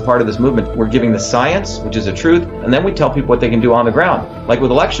with as a part of this movement, we're giving the science, which is the truth, and then we tell people what they can do on the ground. Like with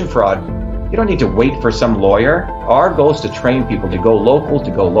election fraud, you don't need to wait for some lawyer. Our goal is to train people to go local,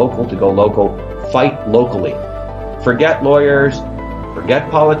 to go local, to go local, fight locally. Forget lawyers, forget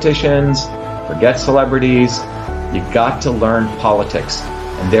politicians, forget celebrities. You got to learn politics,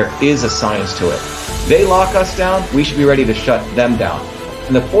 and there is a science to it. They lock us down, we should be ready to shut them down.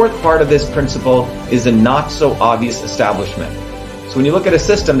 And the fourth part of this principle is the not so obvious establishment. So when you look at a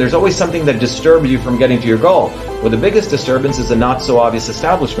system, there's always something that disturbs you from getting to your goal. Well, the biggest disturbance is the not so obvious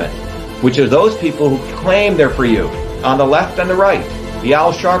establishment, which are those people who claim they're for you, on the left and the right. The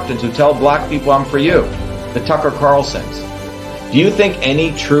Al Sharptons who tell black people I'm for you. The Tucker Carlsons. Do you think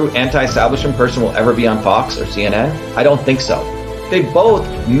any true anti-establishment person will ever be on Fox or CNN? I don't think so. They both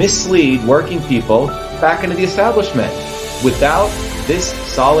mislead working people back into the establishment. Without this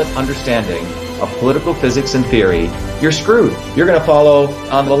solid understanding of political physics and theory, you're screwed. You're going to follow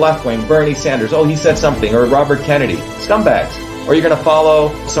on the left wing Bernie Sanders. Oh, he said something. Or Robert Kennedy. Scumbags. Or you're going to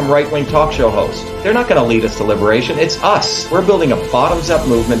follow some right-wing talk show host. They're not going to lead us to liberation. It's us. We're building a bottoms-up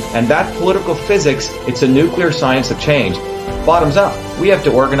movement, and that political physics, it's a nuclear science of change. Bottoms up. We have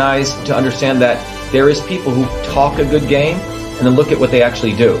to organize to understand that there is people who talk a good game and then look at what they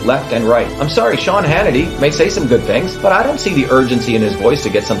actually do, left and right. I'm sorry, Sean Hannity may say some good things, but I don't see the urgency in his voice to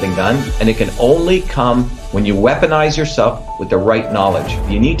get something done, and it can only come when you weaponize yourself with the right knowledge.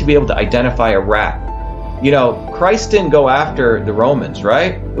 You need to be able to identify a rat. You know, Christ didn't go after the Romans,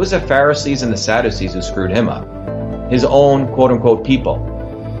 right? It was the Pharisees and the Sadducees who screwed him up. His own quote-unquote people.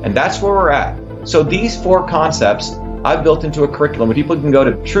 And that's where we're at. So these four concepts I've built into a curriculum where people can go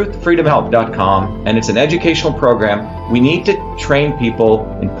to truthfreedomhealth.com, and it's an educational program. We need to train people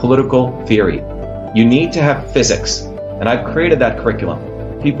in political theory. You need to have physics, and I've created that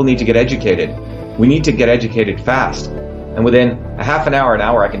curriculum. People need to get educated. We need to get educated fast. And within a half an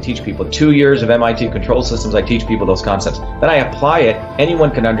hour, I can teach people 2 years of MIT control systems. I teach people those concepts. Then I apply it. Anyone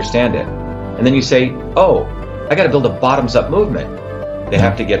can understand it. And then you say, oh, I got to build a bottoms-up movement. They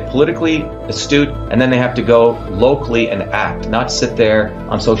have to get politically astute, and then they have to go locally and act, not sit there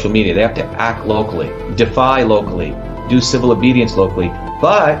on social media. They have to act locally, defy locally, do civil obedience locally,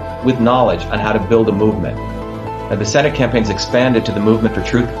 but with knowledge on how to build a movement. Now, the Senate campaign's expanded to the Movement for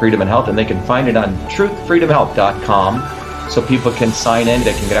Truth, Freedom, and Health, and they can find it on truthfreedomhealth.com, so people can sign in.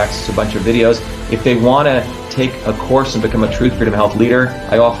 They can get access to a bunch of videos. If they want to take a course and become a Truth, Freedom, Health leader,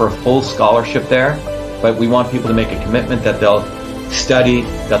 I offer a full scholarship there, but we want people to make a commitment that they'll study,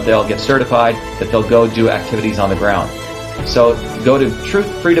 that they'll get certified, that they'll go do activities on the ground. So go to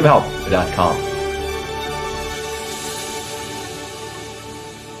truthfreedomhealth.com.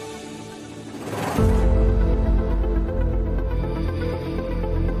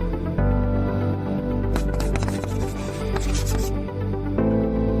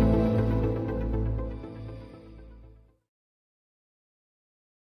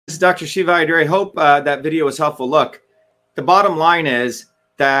 This is Dr. Shiva. I hope that video was helpful. Look, the bottom line is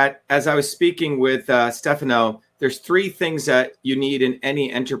that as I was speaking with Stefano, there's three things that you need in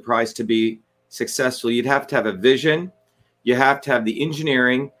any enterprise to be successful. You'd have to have a vision, you have to have the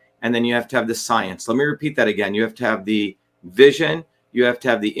engineering, and then you have to have the science. Let me repeat that again. You have to have the vision, you have to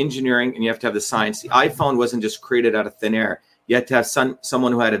have the engineering, and you have to have the science. The iPhone wasn't just created out of thin air. You had to have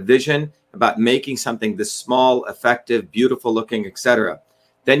someone who had a vision about making something this small, effective, beautiful looking, etc.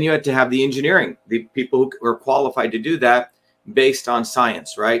 Then you had to have the engineering, the people who were qualified to do that based on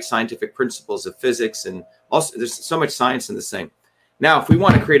science, right? Scientific principles of physics, and also there's so much science in this thing. Now, if we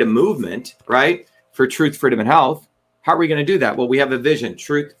want to create a movement, right, for truth, freedom, and health, how are we going to do that? Well, we have a vision,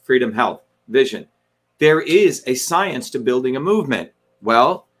 truth, freedom, health, vision. There is a science to building a movement.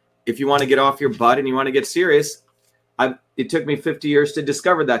 Well, if you want to get off your butt and you want to get serious, it took me 50 years to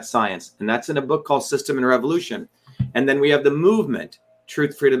discover that science. And that's in a book called System and Revolution. And then we have the movement,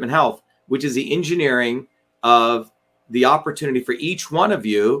 truth, freedom, and health, which is the engineering of the opportunity for each one of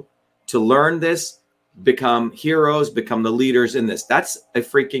you to learn this, become heroes, become the leaders in this. That's a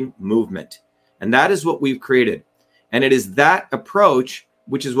freaking movement. And that is what we've created. And it is that approach,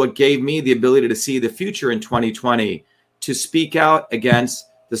 which is what gave me the ability to see the future in 2020, to speak out against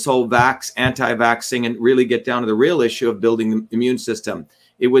this whole anti-vaxxing, and really get down to the real issue of building the immune system.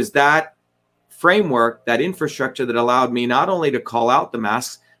 It was that framework, that infrastructure, that allowed me not only to call out the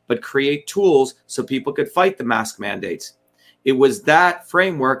masks, but create tools so people could fight the mask mandates. It was that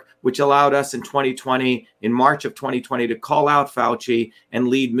framework which allowed us in 2020, in March of 2020, to call out Fauci and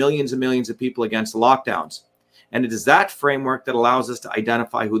lead millions and millions of people against lockdowns. And it is that framework that allows us to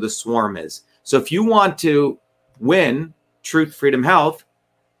identify who the swarm is. So if you want to win truth, freedom, health,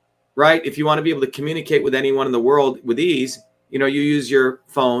 right? If you want to be able to communicate with anyone in the world with ease, you use your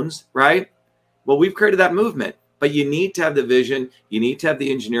phones, right? Well, we've created that movement, but you need to have the vision, you need to have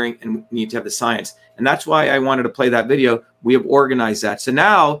the engineering, and you need to have the science. And that's why I wanted to play that video. We have organized that. So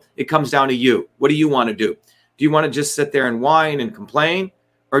now it comes down to you. What do you want to do? Do you want to just sit there and whine and complain?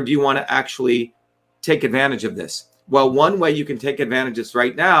 Or do you want to actually take advantage of this? Well, one way you can take advantage of this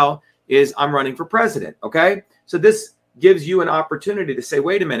right now is I'm running for president, okay? So this gives you an opportunity to say,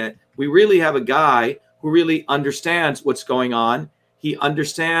 wait a minute, we really have a guy who really understands what's going on. He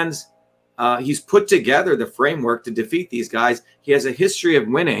understands. He's put together the framework to defeat these guys. He has a history of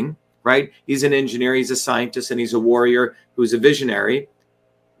winning, right? He's an engineer, he's a scientist, and he's a warrior who's a visionary.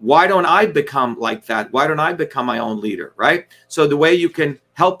 Why don't I become like that? Why don't I become my own leader, right? So the way you can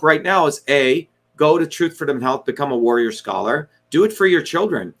help right now is A, go to Truth, Freedom, and Health, become a warrior scholar. Do it for your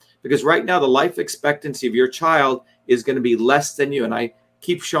children, because right now the life expectancy of your child is going to be less than you. And I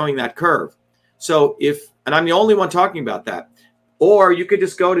keep showing that curve. So and I'm the only one talking about that. Or you could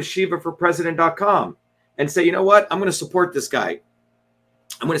just go to shivaforpresident.com and say, you know what? I'm going to support this guy.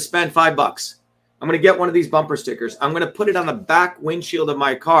 I'm going to spend $5. I'm going to get one of these bumper stickers. I'm going to put it on the back windshield of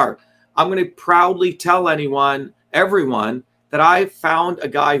my car. I'm going to proudly tell everyone that I found a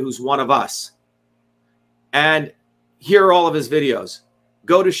guy who's one of us. And here are all of his videos.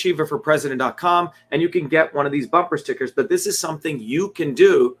 Go to shivaforpresident.com and you can get one of these bumper stickers. But this is something you can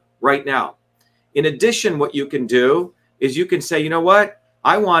do right now. In addition, what you can do is you can say, you know what?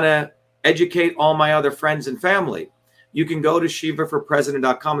 I want to educate all my other friends and family. You can go to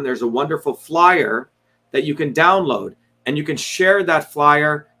shivaforpresident.com and there's a wonderful flyer that you can download, and you can share that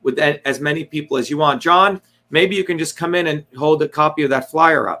flyer with as many people as you want. John, maybe you can just come in and hold a copy of that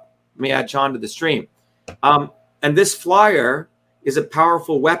flyer up. Let me add John to the stream. And this flyer is a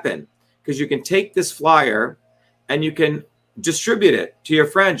powerful weapon because you can take this flyer and you can distribute it to your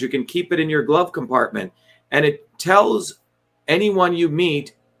friends. You can keep it in your glove compartment, and it tells anyone you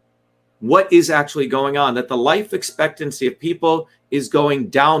meet what is actually going on, that the life expectancy of people is going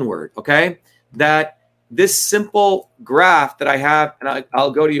downward, okay? That this simple graph that I have, and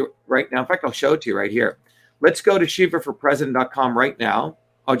I'll go to you right now. In fact, I'll show it to you right here. Let's go to shivaforpresident.com right now.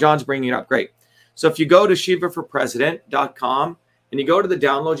 Oh, John's bringing it up. Great. So if you go to shivaforpresident.com and you go to the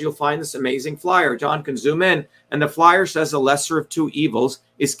downloads, you'll find this amazing flyer. John can zoom in, and the flyer says the lesser of two evils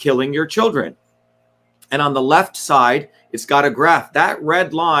is killing your children. And on the left side, it's got a graph. That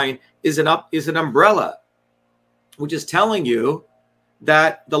red line is an umbrella, which is telling you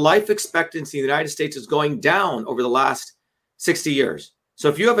that the life expectancy in the United States is going down over the last 60 years. So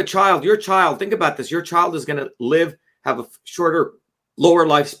if you have a child, your child, think about this, your child is going to have a shorter, lower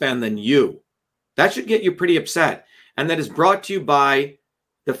lifespan than you. That should get you pretty upset. And that is brought to you by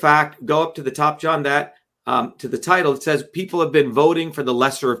the fact, go up to the top, John, that to the title, it says people have been voting for the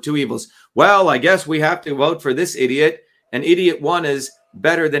lesser of two evils. Well, I guess we have to vote for this idiot, and idiot one is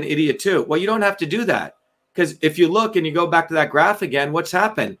better than idiot two. Well, you don't have to do that, because if you look and you go back to that graph again, what's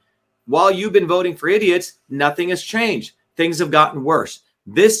happened? While you've been voting for idiots, nothing has changed. Things have gotten worse.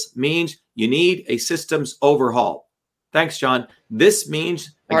 This means you need a systems overhaul. Thanks, John. This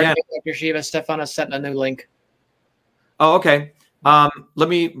means, again, Dr. Shiva, Stefano sent a new link. Oh, okay. Let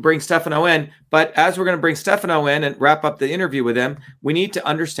me bring Stefano in. But as we're going to bring Stefano in and wrap up the interview with him, we need to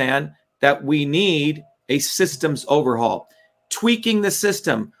understand that we need a systems overhaul. Tweaking the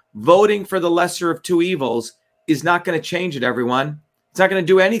system, voting for the lesser of two evils is not going to change it, everyone. It's not going to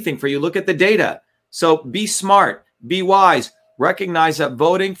do anything for you. Look at the data. So be smart, be wise, recognize that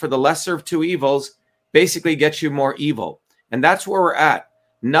voting for the lesser of two evils basically gets you more evil. And that's where we're at.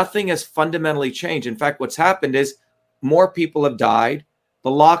 Nothing has fundamentally changed. In fact, what's happened is more people have died. The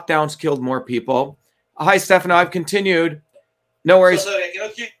lockdowns killed more people. Hi, Stefano. I've continued. No worries. Sorry, I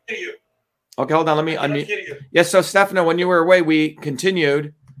cannot hear you. Okay, hold on. Let me unmute. Yes, so Stefano, when you were away, we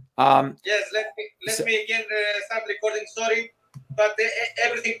continued. Yes, let me again start recording. Sorry, but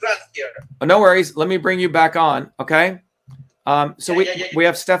everything crashed here. No worries. Let me bring you back on. Okay. We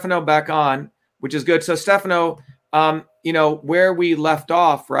have Stefano back on, which is good. So Stefano, where we left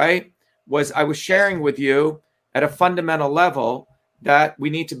off, right, was I was sharing with you at a fundamental level that we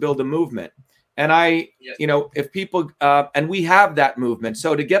need to build a movement. And if people, and we have that movement.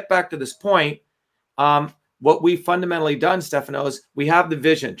 So to get back to this point, what we've fundamentally done, Stefano, is we have the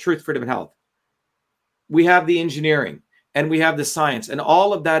vision, truth, freedom, and health. We have the engineering, and we have the science. And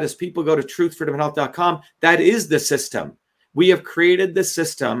all of that, as people go to truthfreedomandhealth.com, that is the system. We have created the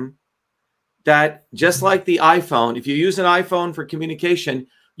system that, just like the iPhone, if you use an iPhone for communication,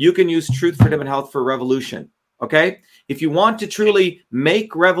 you can use truth, freedom, and health for revolution. Okay? If you want to truly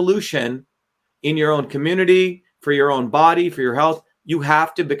make revolution in your own community, for your own body, for your health, you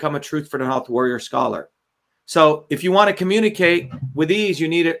have to become a truth, freedom, and health warrior scholar. So if you want to communicate with ease, you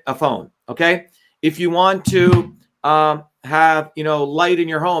need a phone. Okay? If you want to have light in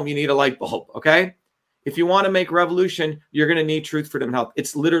your home, you need a light bulb. Okay? If you want to make revolution, you're going to need truth, freedom, and health.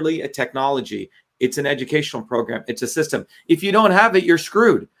 It's literally a technology. It's an educational program. It's a system. If you don't have it, you're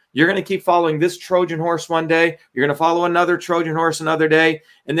screwed. You're going to keep following this Trojan horse one day. You're going to follow another Trojan horse another day.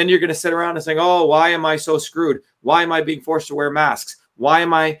 And then you're going to sit around and say, oh, why am I so screwed? Why am I being forced to wear masks? Why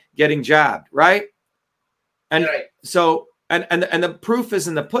am I getting jabbed? Right? And right. So, and the proof is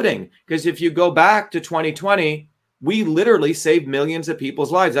in the pudding, because if you go back to 2020, we literally saved millions of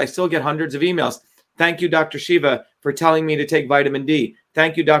people's lives. I still get hundreds of emails. Thank you, Dr. Shiva, for telling me to take vitamin D.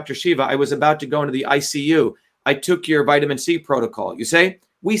 Thank you, Dr. Shiva. I was about to go into the ICU. I took your vitamin C protocol. You say?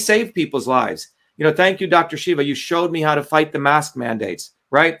 We save people's lives. Thank you, Dr. Shiva. You showed me how to fight the mask mandates,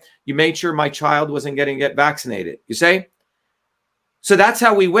 right? You made sure my child wasn't getting vaccinated. You say? So that's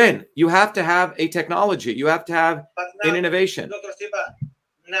how we win. You have to have a technology. You have to have an innovation. Dr. Shiva,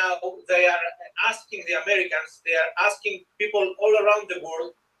 now they are asking the Americans, they are asking people all around the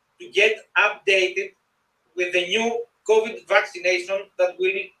world to get updated with the new COVID vaccination that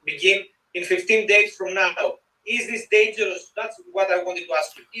will begin in 15 days from now. Is this dangerous? That's what I wanted to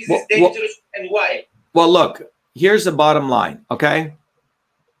ask you. Is this dangerous and why? Well, look, here's the bottom line, okay?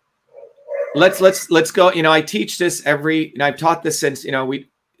 Let's go. I teach this I've taught this since,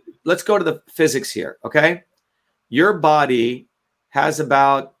 let's go to the physics here, okay? Your body has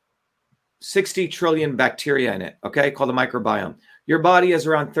about 60 trillion bacteria in it, okay, called the microbiome. Your body has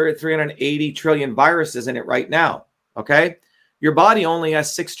around 380 trillion viruses in it right now, okay? Your body only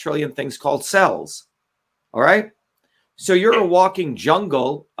has 6 trillion things called cells. All right. So you're a walking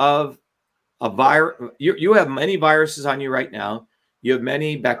jungle of a virus. You have many viruses on you right now. You have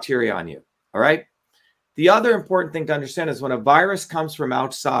many bacteria on you. All right. The other important thing to understand is when a virus comes from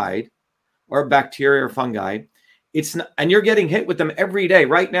outside, or bacteria or fungi, it's not, and you're getting hit with them every day.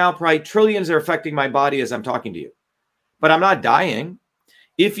 Right now, probably trillions are affecting my body as I'm talking to you. But I'm not dying.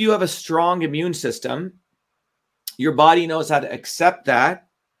 If you have a strong immune system, your body knows how to accept that,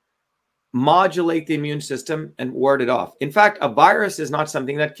 modulate the immune system, and ward it off. In fact, a virus is not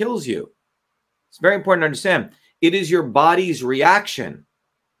something that kills you. It's very important to understand. It is your body's reaction.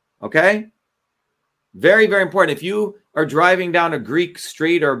 Okay? Very, very important. If you are driving down a Greek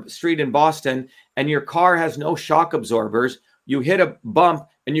street or street in Boston and your car has no shock absorbers, you hit a bump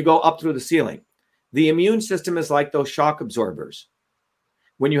and you go up through the ceiling. The immune system is like those shock absorbers.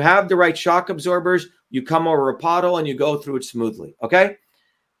 When you have the right shock absorbers, you come over a puddle and you go through it smoothly. Okay?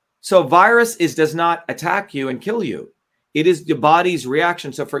 So virus does not attack you and kill you. It is the body's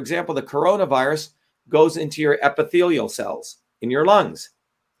reaction. So for example, the coronavirus goes into your epithelial cells in your lungs.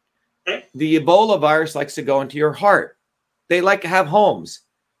 The Ebola virus likes to go into your heart. They like to have homes.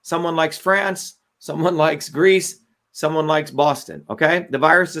 Someone likes France, someone likes Greece, someone likes Boston. Okay? The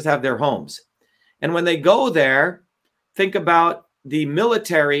viruses have their homes. And when they go there, think about the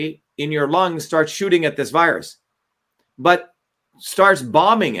military in your lungs starts shooting at this virus, but starts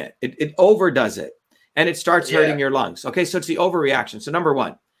bombing it. It overdoes it, and it starts hurting your lungs. Okay, so it's the overreaction. So number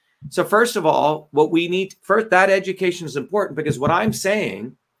one. So first of all, what we need, first, that education is important because what I'm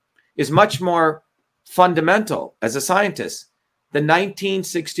saying is much more fundamental as a scientist. The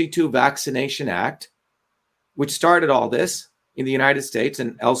 1962 Vaccination Act, which started all this in the United States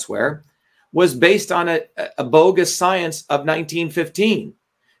and elsewhere, was based on a bogus science of 1915,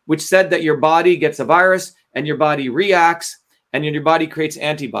 which said that your body gets a virus and your body reacts and your body creates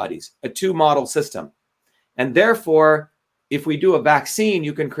antibodies, a two-model system. And therefore, if we do a vaccine,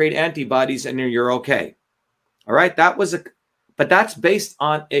 you can create antibodies and you're okay. All right, but that's based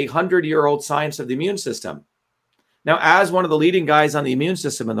on 100-year-old science of the immune system. Now, as one of the leading guys on the immune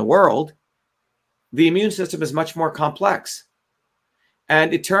system in the world, the immune system is much more complex.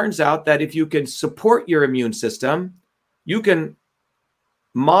 And it turns out that if you can support your immune system, you can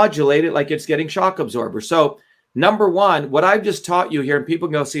modulate it like it's getting shock absorbers. So number one, what I've just taught you here, and people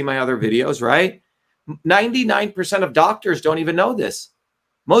can go see my other videos, right? 99% of doctors don't even know this.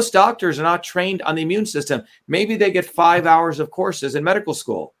 Most doctors are not trained on the immune system. Maybe they get 5 hours of courses in medical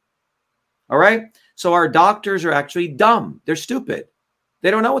school. All right? So our doctors are actually dumb. They're stupid.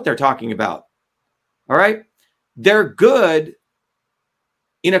 They don't know what they're talking about. All right? They're good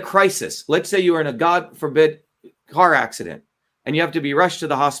in a crisis. Let's say you are in a, God forbid, car accident and you have to be rushed to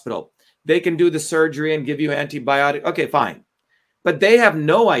the hospital. They can do the surgery and give you antibiotic. Okay, fine. But they have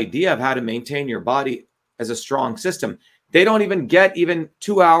no idea of how to maintain your body as a strong system. They don't even get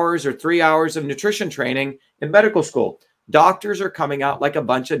 2 hours or 3 hours of nutrition training in medical school. Doctors are coming out like a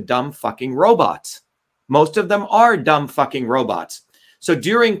bunch of dumb fucking robots. Most of them are dumb fucking robots. So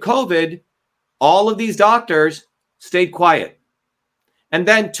during COVID, all of these doctors stayed quiet. And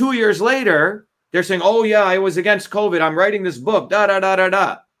then 2 years later, they're saying, oh yeah, I was against COVID. I'm writing this book,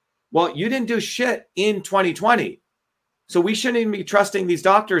 da. Well, you didn't do shit in 2020. So we shouldn't even be trusting these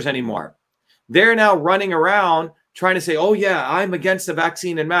doctors anymore. They're now running around trying to say, oh yeah, I'm against the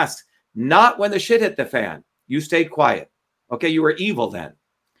vaccine and masks. Not when the shit hit the fan. You stayed quiet. Okay, you were evil then.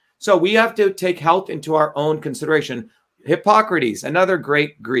 So we have to take health into our own consideration. Hippocrates, another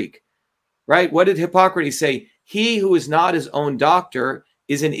great Greek, right? What did Hippocrates say? He who is not his own doctor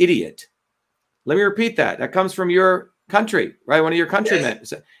is an idiot. Let me repeat that. That comes from your country, right? One of your countrymen.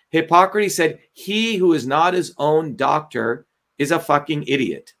 Yes. Hippocrates said, he who is not his own doctor is a fucking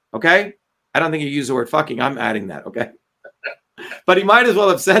idiot. Okay? I don't think he used the word fucking. I'm adding that. Okay? But he might as well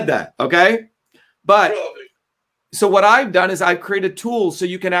have said that. Okay? But so what I've done is I've created tools so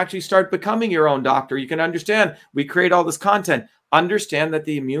you can actually start becoming your own doctor. You can understand. We create all this content. Understand that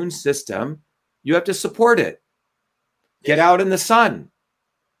the immune system, you have to support it. Get out in the sun.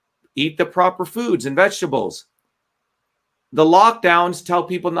 Eat the proper foods and vegetables. The lockdowns tell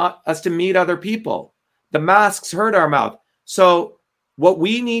people not us to meet other people. The masks hurt our mouth. So what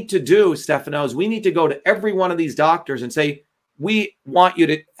we need to do, Stefano, is we need to go to every one of these doctors and say, we want you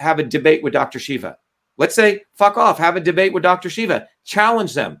to have a debate with Dr. Shiva. Let's say, fuck off, have a debate with Dr. Shiva.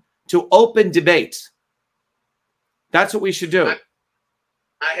 Challenge them to open debates. That's what we should do.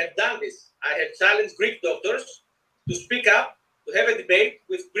 I have done this. I have challenged Greek doctors to speak up, to have a debate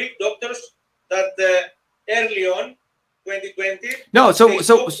with Greek doctors that early on, 2020. No,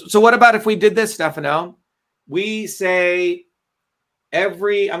 so what about if we did this, Stefano? We say I'm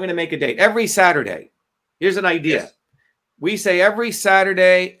going to make a date. Every Saturday Here's an idea. Yes. We say every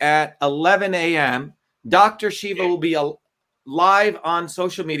Saturday at 11 a.m., Dr. Shiva will be live on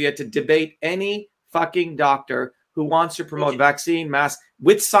social media to debate any fucking doctor who wants to promote vaccine, mask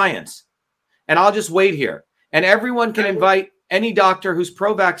with science. And I'll just wait here. And everyone can invite any doctor who's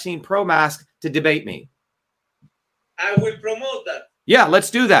pro-vaccine, pro-mask to debate me. I will promote that. Yeah,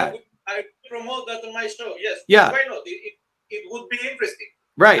 let's do that. I will promote that on my show. Yes. Yeah. Why not? It would be interesting.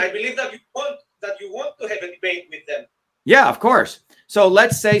 Right. I believe that you want to have a debate with them. Yeah, of course. So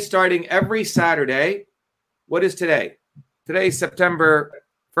let's say starting every Saturday. What is today? Today's September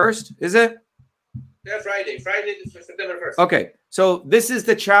 1st, is it? Yeah, Friday, September 1st. Okay, so this is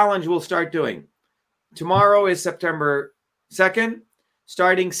the challenge we'll start doing. Tomorrow is September 2nd.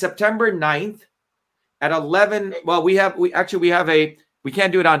 Starting September 9th at 11. Well, we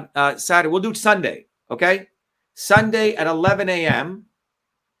can't do it on Saturday. We'll do it Sunday, okay? Sunday at 11 a.m.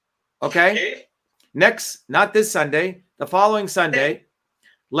 Okay? Next, not this Sunday, the following Sunday,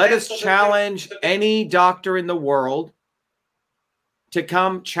 let us challenge any doctor in the world to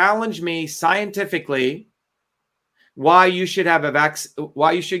come challenge me scientifically why you should have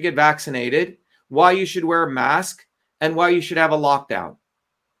why you should get vaccinated, why you should wear a mask, and why you should have a lockdown.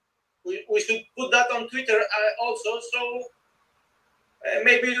 We should put that on Twitter also, so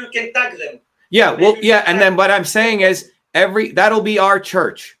maybe you can tag them. Yeah, well, yeah, and then what I'm saying is that'll be our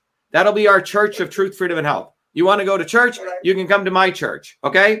church. That'll be our church of truth, freedom, and health. You want to go to church? Right. You can come to my church,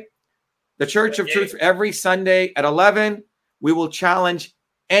 okay? The Church of Truth, every Sunday at 11, we will challenge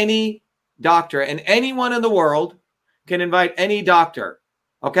any doctor, and anyone in the world can invite any doctor,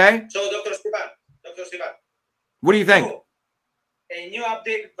 okay? So, Dr. Shiva, what do you think? A new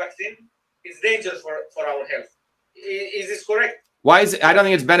updated vaccine is dangerous for our health. Is this correct? Why is it? I don't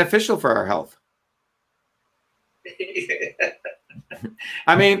think it's beneficial for our health.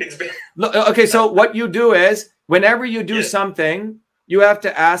 I mean, look, okay, so what you do is whenever you do something, you have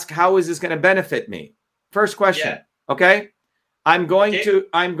to ask, how is this going to benefit me? First question, okay? I'm going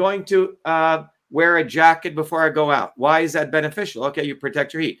to wear a jacket before I go out. Why is that beneficial? Okay, you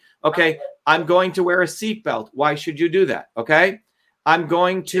protect your heat. Okay, I'm going to wear a seatbelt. Why should you do that? Okay, I'm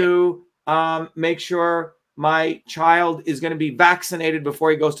going to make sure my child is going to be vaccinated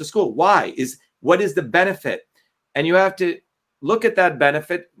before he goes to school. What is the benefit? And you have to look at that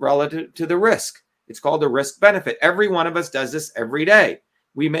benefit relative to the risk. It's called the risk benefit. Every one of us does this every day.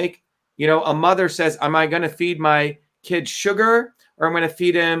 We make, a mother says, am I going to feed my kid sugar, or I'm going to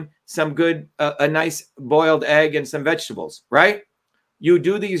feed him some good, a nice boiled egg and some vegetables, right? You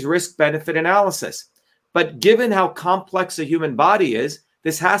do these risk benefit analysis. But given how complex the human body is,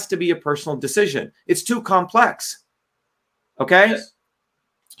 this has to be a personal decision. It's too complex. Okay? Yes.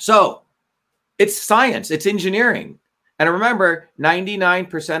 So it's science, it's engineering. And remember,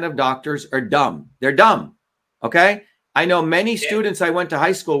 99% of doctors are dumb. They're dumb. Okay? I know many students I went to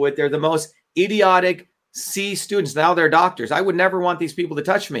high school with, they're the most idiotic C students. Now they're doctors. I would never want these people to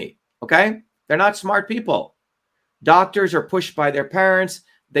touch me. Okay? They're not smart people. Doctors are pushed by their parents.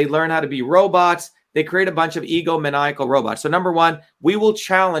 They learn how to be robots. They create a bunch of egomaniacal robots. So number one, we will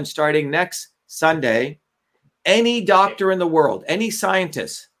challenge starting next Sunday, any doctor in the world, any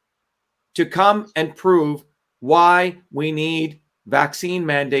scientist, to come and prove why we need vaccine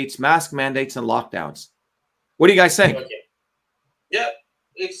mandates, mask mandates, and lockdowns. What do you guys think? Okay. Yeah,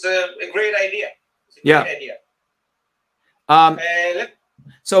 it's a great idea. Great idea.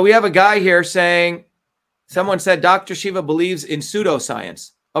 So we have a guy here saying, someone said Dr. Shiva believes in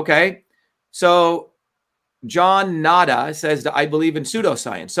pseudoscience. Okay. So John Nada says that I believe in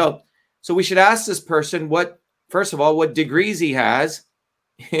pseudoscience. So we should ask this person first of all, what degrees he has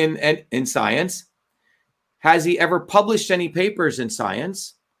in science. Has he ever published any papers in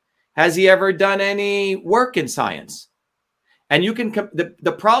science? Has he ever done any work in science? And you can,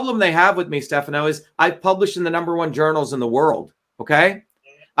 the problem they have with me, Stefano, is I've published in the #1 journals in the world. Okay.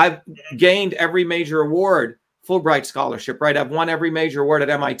 I've gained every major award, Fulbright scholarship, right? I've won every major award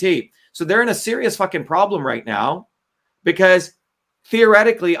at MIT. So they're in a serious fucking problem right now, because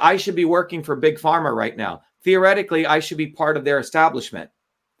theoretically I should be working for Big Pharma right now. Theoretically, I should be part of their establishment.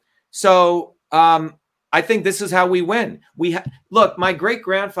 So I think this is how we win. Look, my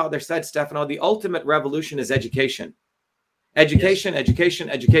great-grandfather said, Stefano, the ultimate revolution is education. Education, education,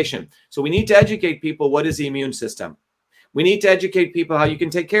 education. So we need to educate people, what is the immune system? We need to educate people how you can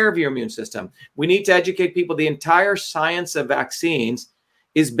take care of your immune system. We need to educate people the entire science of vaccines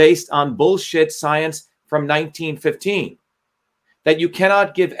is based on bullshit science from 1915. That you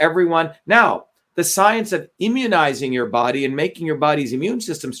cannot give everyone. Now, the science of immunizing your body and making your body's immune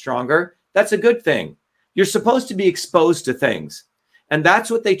system stronger, that's a good thing. You're supposed to be exposed to things. And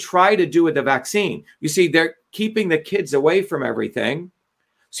that's what they try to do with the vaccine. You see, they're keeping the kids away from everything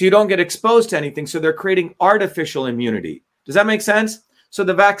so you don't get exposed to anything. So they're creating artificial immunity. Does that make sense? So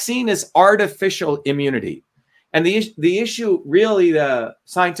the vaccine is artificial immunity. And the issue, really, the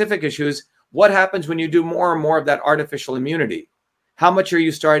scientific issue is what happens when you do more and more of that artificial immunity? How much are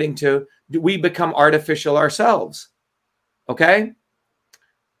you starting to, do we become artificial ourselves? Okay?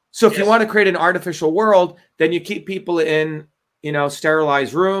 So if you want to create an artificial world, then you keep people in,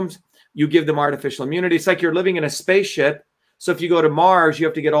 sterilized rooms. You give them artificial immunity. It's like you're living in a spaceship. So if you go to Mars, you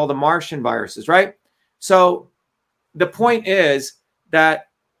have to get all the Martian viruses, right? So the point is that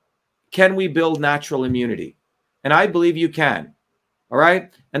can we build natural immunity? And I believe you can. All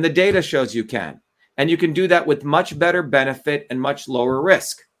right. And the data shows you can. And you can do that with much better benefit and much lower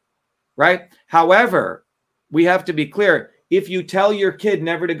risk. Right. However, we have to be clear. If you tell your kid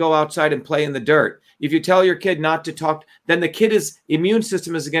never to go outside and play in the dirt, if you tell your kid not to talk, then the kid's immune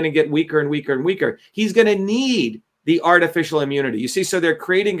system is going to get weaker and weaker and weaker. He's going to need the artificial immunity. You see, so they're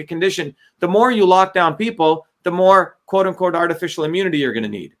creating a condition. The more you lock down people, the more quote unquote artificial immunity you're going to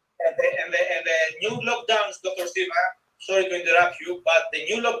need. And the new lockdowns, Dr. Shiva, sorry to interrupt you, but the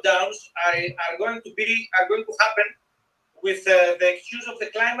new lockdowns are going to happen with the excuse of the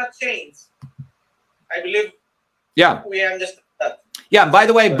climate change. I believe. Yeah. We understand that. Yeah. By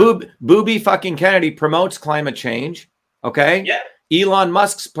the way, Booby fucking Kennedy promotes climate change. Okay. Yeah. Elon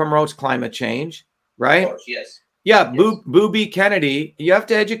Musk promotes climate change. Right. Of course, yes. Yeah. Yes. Booby Kennedy. You have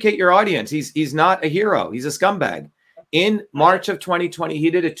to educate your audience. He's not a hero. He's a scumbag. In March of 2020, he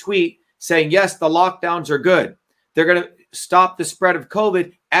did a tweet saying, yes, the lockdowns are good. They're going to stop the spread of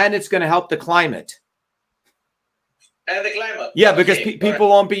COVID and it's going to help the climate. And the climate. Yeah, because people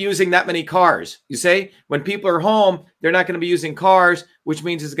won't be using that many cars. You say when people are home, they're not going to be using cars, which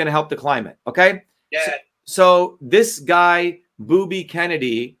means it's going to help the climate. Okay. Yeah. So this guy, Booby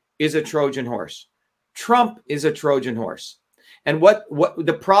Kennedy, is a Trojan horse. Trump is a Trojan horse. And what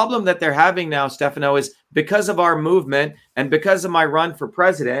the problem that they're having now, Stefano, is because of our movement and because of my run for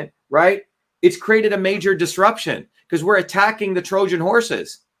president, right? It's created a major disruption because we're attacking the Trojan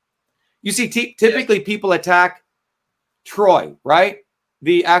horses. You see, typically people attack Troy, right?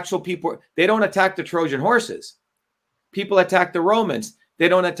 The actual people, they don't attack the Trojan horses. People attack the Romans. They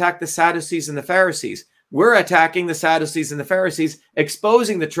don't attack the Sadducees and the Pharisees. We're attacking the Sadducees and the Pharisees,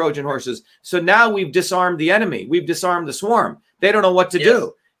 exposing the Trojan horses. So now we've disarmed the enemy. We've disarmed the swarm. They don't know what to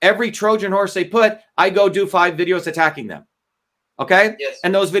do. Every Trojan horse they put, I go do 5 videos attacking them. Okay? Yes.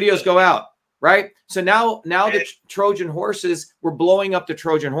 And those videos go out, right? So now the Trojan horses, we're blowing up the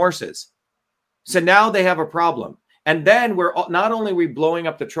Trojan horses. So now they have a problem. And then we're not only are we blowing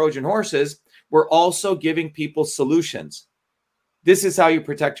up the Trojan horses, we're also giving people solutions. This is how you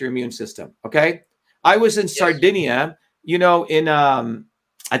protect your immune system. Okay. I was in Sardinia, in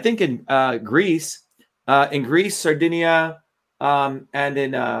I think in Greece, Sardinia, and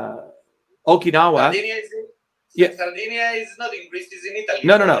in Okinawa. Sardinia is not in Greece, it's in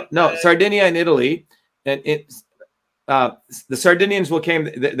Italy. No. Sardinia in Italy. And the Sardinians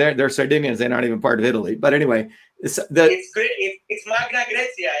they're Sardinians. They're not even part of Italy. But anyway, it's Magna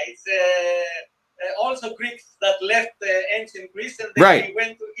Graecia. It's also Greeks that left ancient Greece and they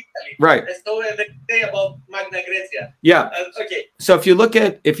went to Italy. Right. So they say about Magna Graecia. Yeah. Okay. So if you look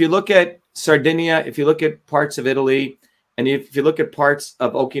at Sardinia, if you look at parts of Italy, and if you look at parts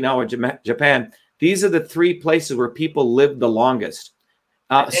of Okinawa, Japan, these are the 3 places where people live the longest.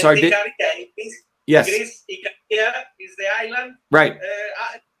 Yes. Greece, Icaria is the island. Right.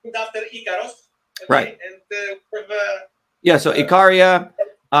 After Icaros. Okay? Right. And so Icaria,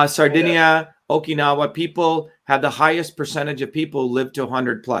 Sardinia, Okinawa, people have the highest percentage of people who live to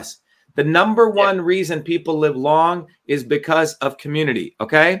 100 plus. The number one reason people live long is because of community.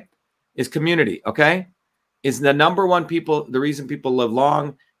 Okay. Is community. Okay. Is the number one the reason people live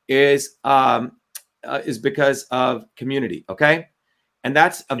long is because of community. Okay. And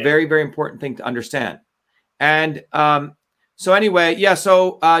that's a very, very important thing to understand. And so anyway,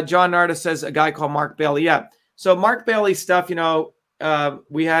 so John Narda says a guy called Mark Bailey. Yeah. So Mark Bailey stuff,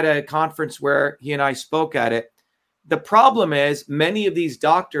 we had a conference where he and I spoke at it. The problem is many of these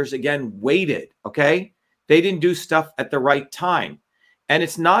doctors, again, waited. Okay. They didn't do stuff at the right time. And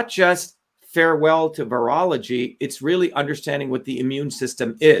it's not just farewell to virology. It's really understanding what the immune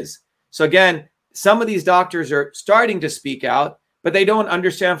system is. So again, some of these doctors are starting to speak out, but they don't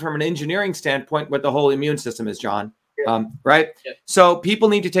understand from an engineering standpoint what the whole immune system is, John. Right? Yeah. So people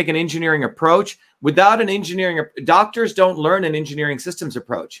need to take an engineering approach. Without an engineering, doctors don't learn an engineering systems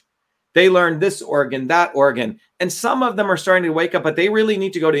approach. They learn this organ, that organ. And some of them are starting to wake up, but they really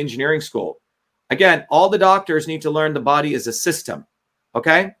need to go to engineering school. Again, all the doctors need to learn the body is a system.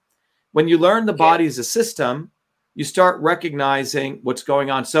 Okay. When you learn the body as a system, you start recognizing what's going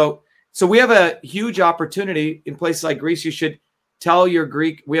on. So we have a huge opportunity in places like Greece. You should tell your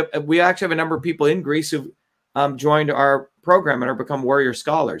Greek. We actually have a number of people in Greece who've joined our program and are become warrior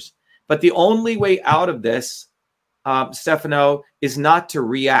scholars. But the only way out of this, Stefano, is not to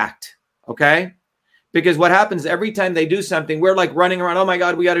react. Okay. Because what happens every time they do something, we're like running around. Oh my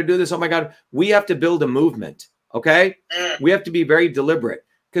God, we got to do this. Oh my God. We have to build a movement. Okay. We have to be very deliberate,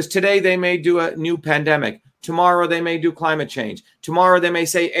 because today they may do a new pandemic. Tomorrow they may do climate change. Tomorrow they may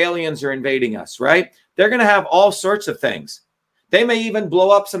say aliens are invading us, right? They're going to have all sorts of things. They may even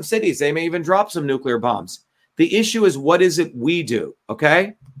blow up some cities. They may even drop some nuclear bombs. The issue is, what is it we do?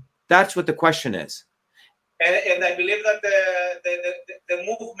 Okay. That's what the question is. And I believe that the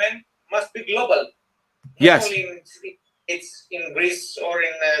movement must be global. Yes. Not only it's in Greece or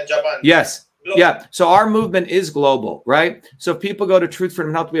in Japan. Yes. Global. Yeah. So our movement is global, right? So if people go to Truth,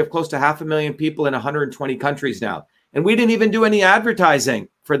 Freedom, Health, we have close to 500,000 people in 120 countries now. And we didn't even do any advertising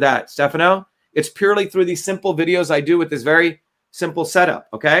for that, Stefano. It's purely through these simple videos I do with this very simple setup,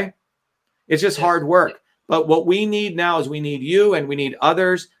 okay? It's just hard work. But what we need now is we need you and we need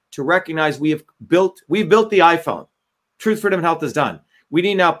others to recognize we've built the iPhone. Truth, Freedom, and Health is done. We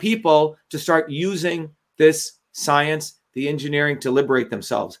need now people to start using this science, the engineering, to liberate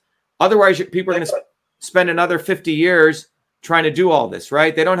themselves. Otherwise, people are going to spend another 50 years trying to do all this,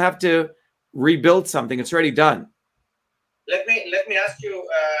 right? They don't have to rebuild something. It's already done. Let me ask you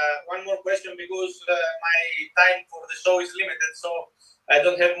one more question, because my time for the show is limited, so I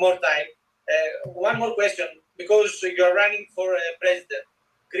don't have more time. One more question, because you're running for president.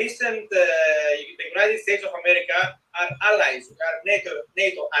 Greece and the United States of America are allies, are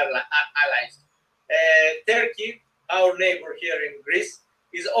NATO allies. Turkey, our neighbor here in Greece,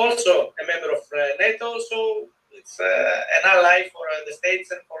 is also a member of NATO, so it's an ally for the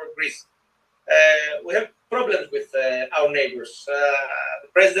States and for Greece. We have problems with our neighbors.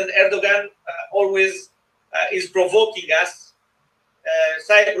 President Erdogan always is provoking us.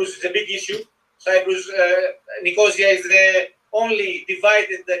 Cyprus is a big issue. Cyprus, Nicosia is the only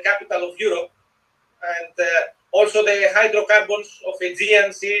divided capital of Europe. And also the hydrocarbons of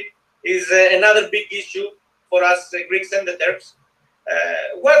Aegean Sea is another big issue for us Greeks and the Turks.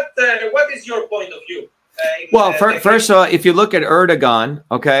 What is your point of view? Well, first of all, if you look at Erdogan,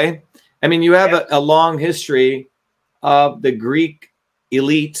 okay, I mean, you have a long history of the Greek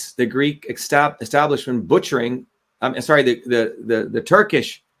elites, the Greek establishment butchering. The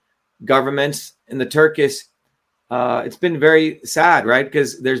Turkish governments and the Turkish. It's been very sad, right?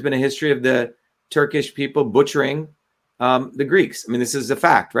 Because there's been a history of the Turkish people butchering the Greeks. I mean, this is a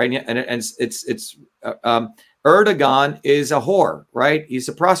fact, right? And it's Erdogan is a whore, right? He's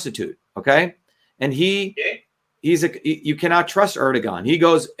a prostitute, okay? And you cannot trust Erdogan. He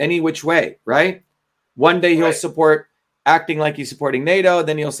goes any which way, right? One day he'll support acting like he's supporting NATO,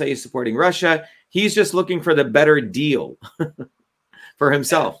 then he'll say he's supporting Russia. He's just looking for the better deal for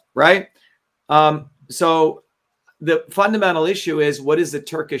himself, right? So the fundamental issue is, what is the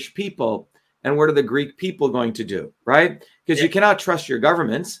Turkish people and what are the Greek people going to do, right? Because you cannot trust your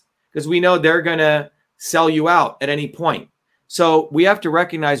governments, because we know they're going to sell you out at any point. So we have to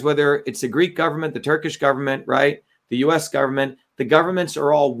recognize whether it's the Greek government, the Turkish government, right? The US government, the governments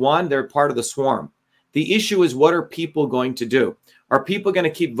are all one. They're part of the swarm. The issue is, what are people going to do? Are people going to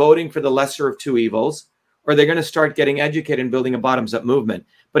keep voting for the lesser of two evils? Or are they going to start getting educated and building a bottoms-up movement?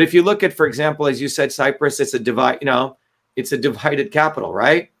 But if you look at, for example, as you said, Cyprus, it's a divided capital,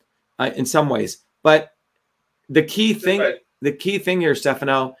 right? In some ways. But the key thing here,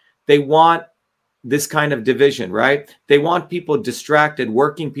 Stefano, they want this kind of division, right? They want people distracted,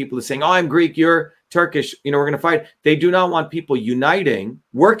 working people saying, oh, I'm Greek, you're Turkish, we're going to fight. They do not want people uniting,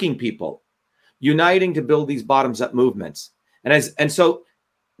 working people, uniting to build these bottoms-up movements. And so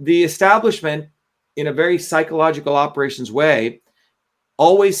the establishment, in a very psychological operations way,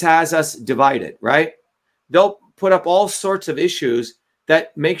 always has us divided, right? They'll put up all sorts of issues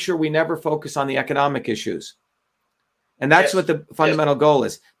that make sure we never focus on the economic issues. And that's what the fundamental goal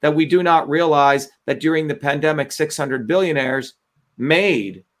is, that we do not realize that during the pandemic, 600 billionaires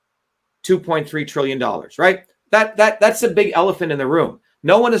made $2.3 trillion, right? That's the big elephant in the room.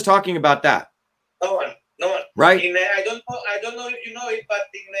 No one is talking about that. No one. Right? I don't know if you know it, but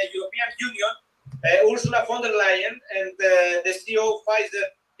in the European Union, Ursula von der Leyen and the CEO of Pfizer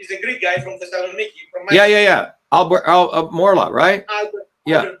is a Greek guy from Thessaloniki. Albert Morla, right?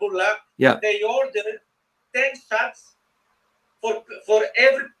 Albert Bourla. Yeah. They ordered 10 shots for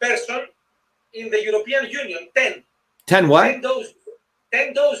every person in the European Union. 10. 10 what? 10 doses.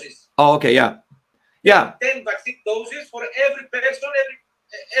 10 doses. Oh, okay, yeah. 10 vaccine doses for every person,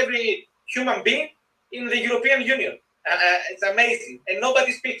 every human being in the European Union. It's amazing, and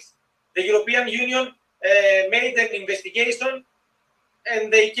nobody speaks. The European Union made an investigation,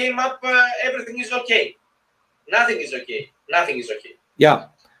 and they came up, everything is okay. Nothing is okay. Nothing is okay. Yeah.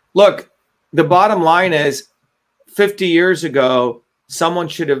 Look, the bottom line is 50 years ago, someone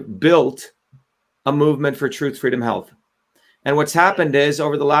should have built a movement for truth, freedom, health. And what's happened is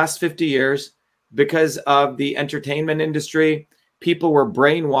over the last 50 years, because of the entertainment industry, people were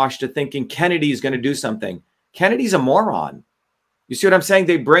brainwashed to thinking Kennedy's going to do something. Kennedy's a moron. You see what I'm saying?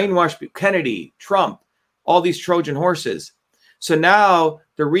 They brainwashed Kennedy, Trump, all these Trojan horses. So now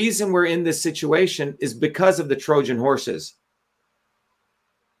the reason we're in this situation is because of the Trojan horses.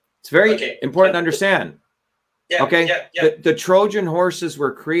 It's very important to understand. Yeah, okay. Yeah. The Trojan horses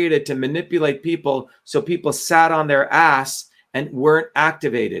were created to manipulate people, so people sat on their ass and weren't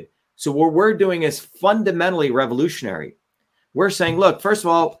activated. So what we're doing is fundamentally revolutionary. We're saying, look, first of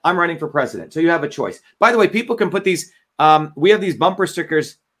all, I'm running for president. So you have a choice. By the way, people can put these, we have these bumper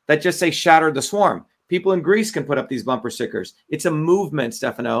stickers that just say shatter the swarm. People in Greece can put up these bumper stickers. It's a movement,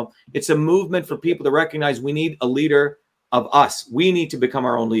 Stefano. It's a movement for people to recognize we need a leader of us. We need to become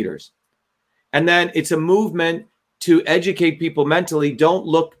our own leaders. And then it's a movement to educate people mentally. Don't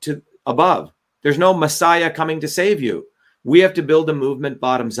look to above. There's no Messiah coming to save you. We have to build a movement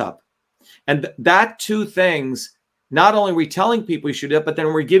bottoms up. And that two things, not only are we telling people you should do it, but then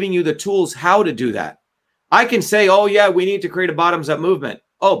we're giving you the tools how to do that. I can say, oh, yeah, we need to create a bottoms up movement.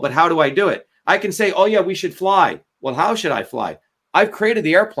 Oh, but how do I do it? I can say, oh, yeah, we should fly. Well, how should I fly? I've created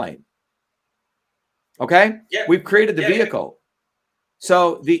the airplane. Okay? Yeah. We've created the vehicle.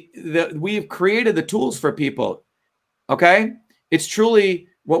 So we've created the tools for people. Okay? It's truly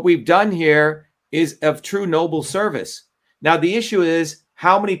what we've done here is of true noble service. Now, the issue is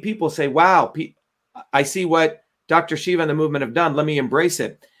how many people say, wow, I see what Dr.SHIVA and the movement have done. Let me embrace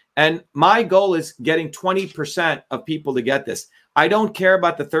it. And my goal is getting 20% of people to get this. I don't care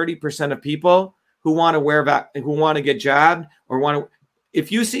about the 30% of people who want to who want to get jabbed or want to.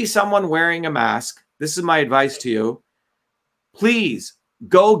 If you see someone wearing a mask, this is my advice to you. Please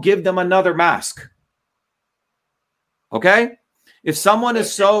go give them another mask. Okay? If someone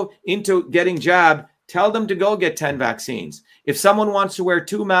is so into getting jabbed, tell them to go get 10 vaccines. If someone wants to wear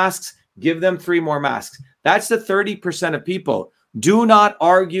 2 masks, give them 3 more masks. That's the 30% of people. Do not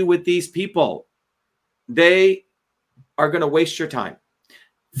argue with these people. They are going to waste your time.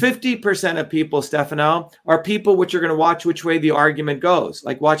 50% of people, Stefano, are people which are going to watch which way the argument goes,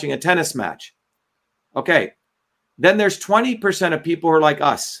 like watching a tennis match. Okay. Then there's 20% of people who are like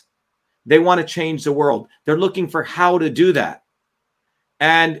us. They want to change the world. They're looking for how to do that.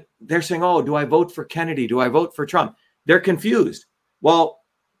 And they're saying, oh, do I vote for Kennedy? Do I vote for Trump? They're confused. Well,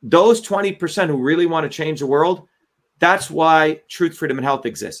 those 20% who really want to change the world, that's why Truth, Freedom, and Health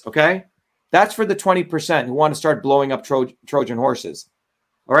exists, okay? That's for the 20% who want to start blowing up Trojan horses,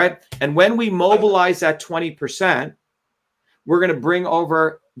 all right? And when we mobilize that 20%, we're going to bring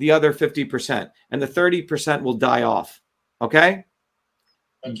over the other 50%, and the 30% will die off, okay?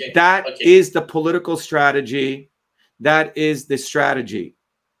 That is the political strategy. That is the strategy.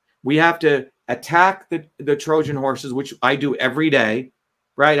 We have to attack the Trojan horses, which I do every day,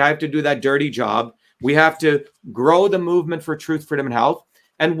 right? I have to do that dirty job. We have to grow the movement for truth, freedom, and health.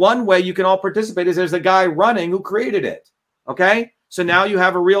 And one way you can all participate is there's a guy running who created it, okay? So now you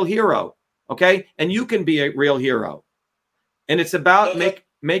have a real hero, okay? And you can be a real hero. And it's about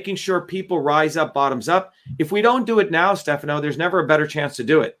making sure people rise up, bottoms up. If we don't do it now, Stefano, there's never a better chance to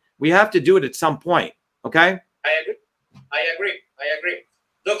do it. We have to do it at some point, okay? I agree.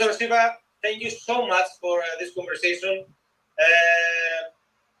 Dr. Shiva, thank you so much for this conversation.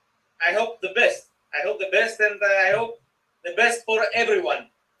 I hope the best. And I hope the best for everyone.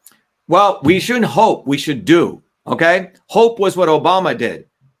 Well, we shouldn't hope. We should do, okay? Hope was what Obama did,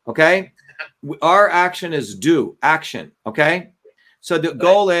 okay? Our action is do, action, okay? So the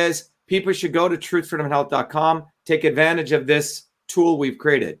goal is people should go to truthfreedomandhealth.com, take advantage of this tool we've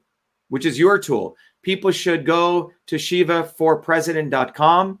created, which is your tool. People should go to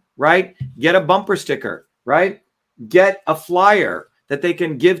shivaforpresident.com, right? Get a bumper sticker, right? Get a flyer that they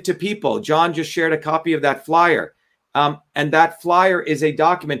can give to people. John just shared a copy of that flyer. And that flyer is a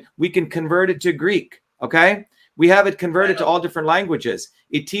document. We can convert it to Greek, okay? We have it converted to all different languages.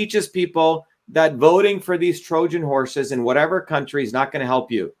 It teaches people that voting for these Trojan horses in whatever country is not going to help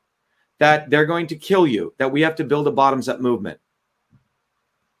you, that they're going to kill you, that we have to build a bottoms-up movement.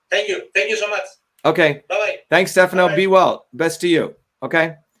 Thank you. Thank you so much. Okay. Bye-bye. Thanks, Stefano. Bye-bye. Be well. Best to you.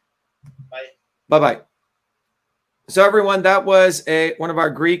 Okay? Bye. Bye-bye. So, everyone, that was one of our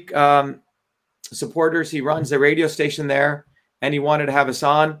Greek supporters. He runs a radio station there. and he wanted to have us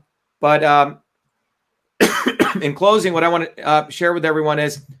on. But in closing, what I want to share with everyone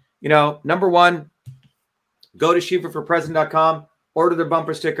is, number one, go to ShivaForPresident.com, order their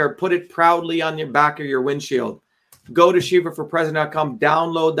bumper sticker, put it proudly on your back of your windshield. Go to ShivaForPresident.com,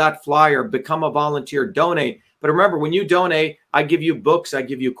 download that flyer, become a volunteer, donate. But remember, when you donate, I give you books, I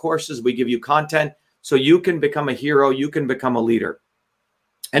give you courses, we give you content, so you can become a hero, you can become a leader.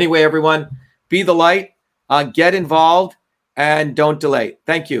 Anyway, everyone, be the light, get involved, and don't delay.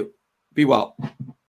 Thank you. Be well.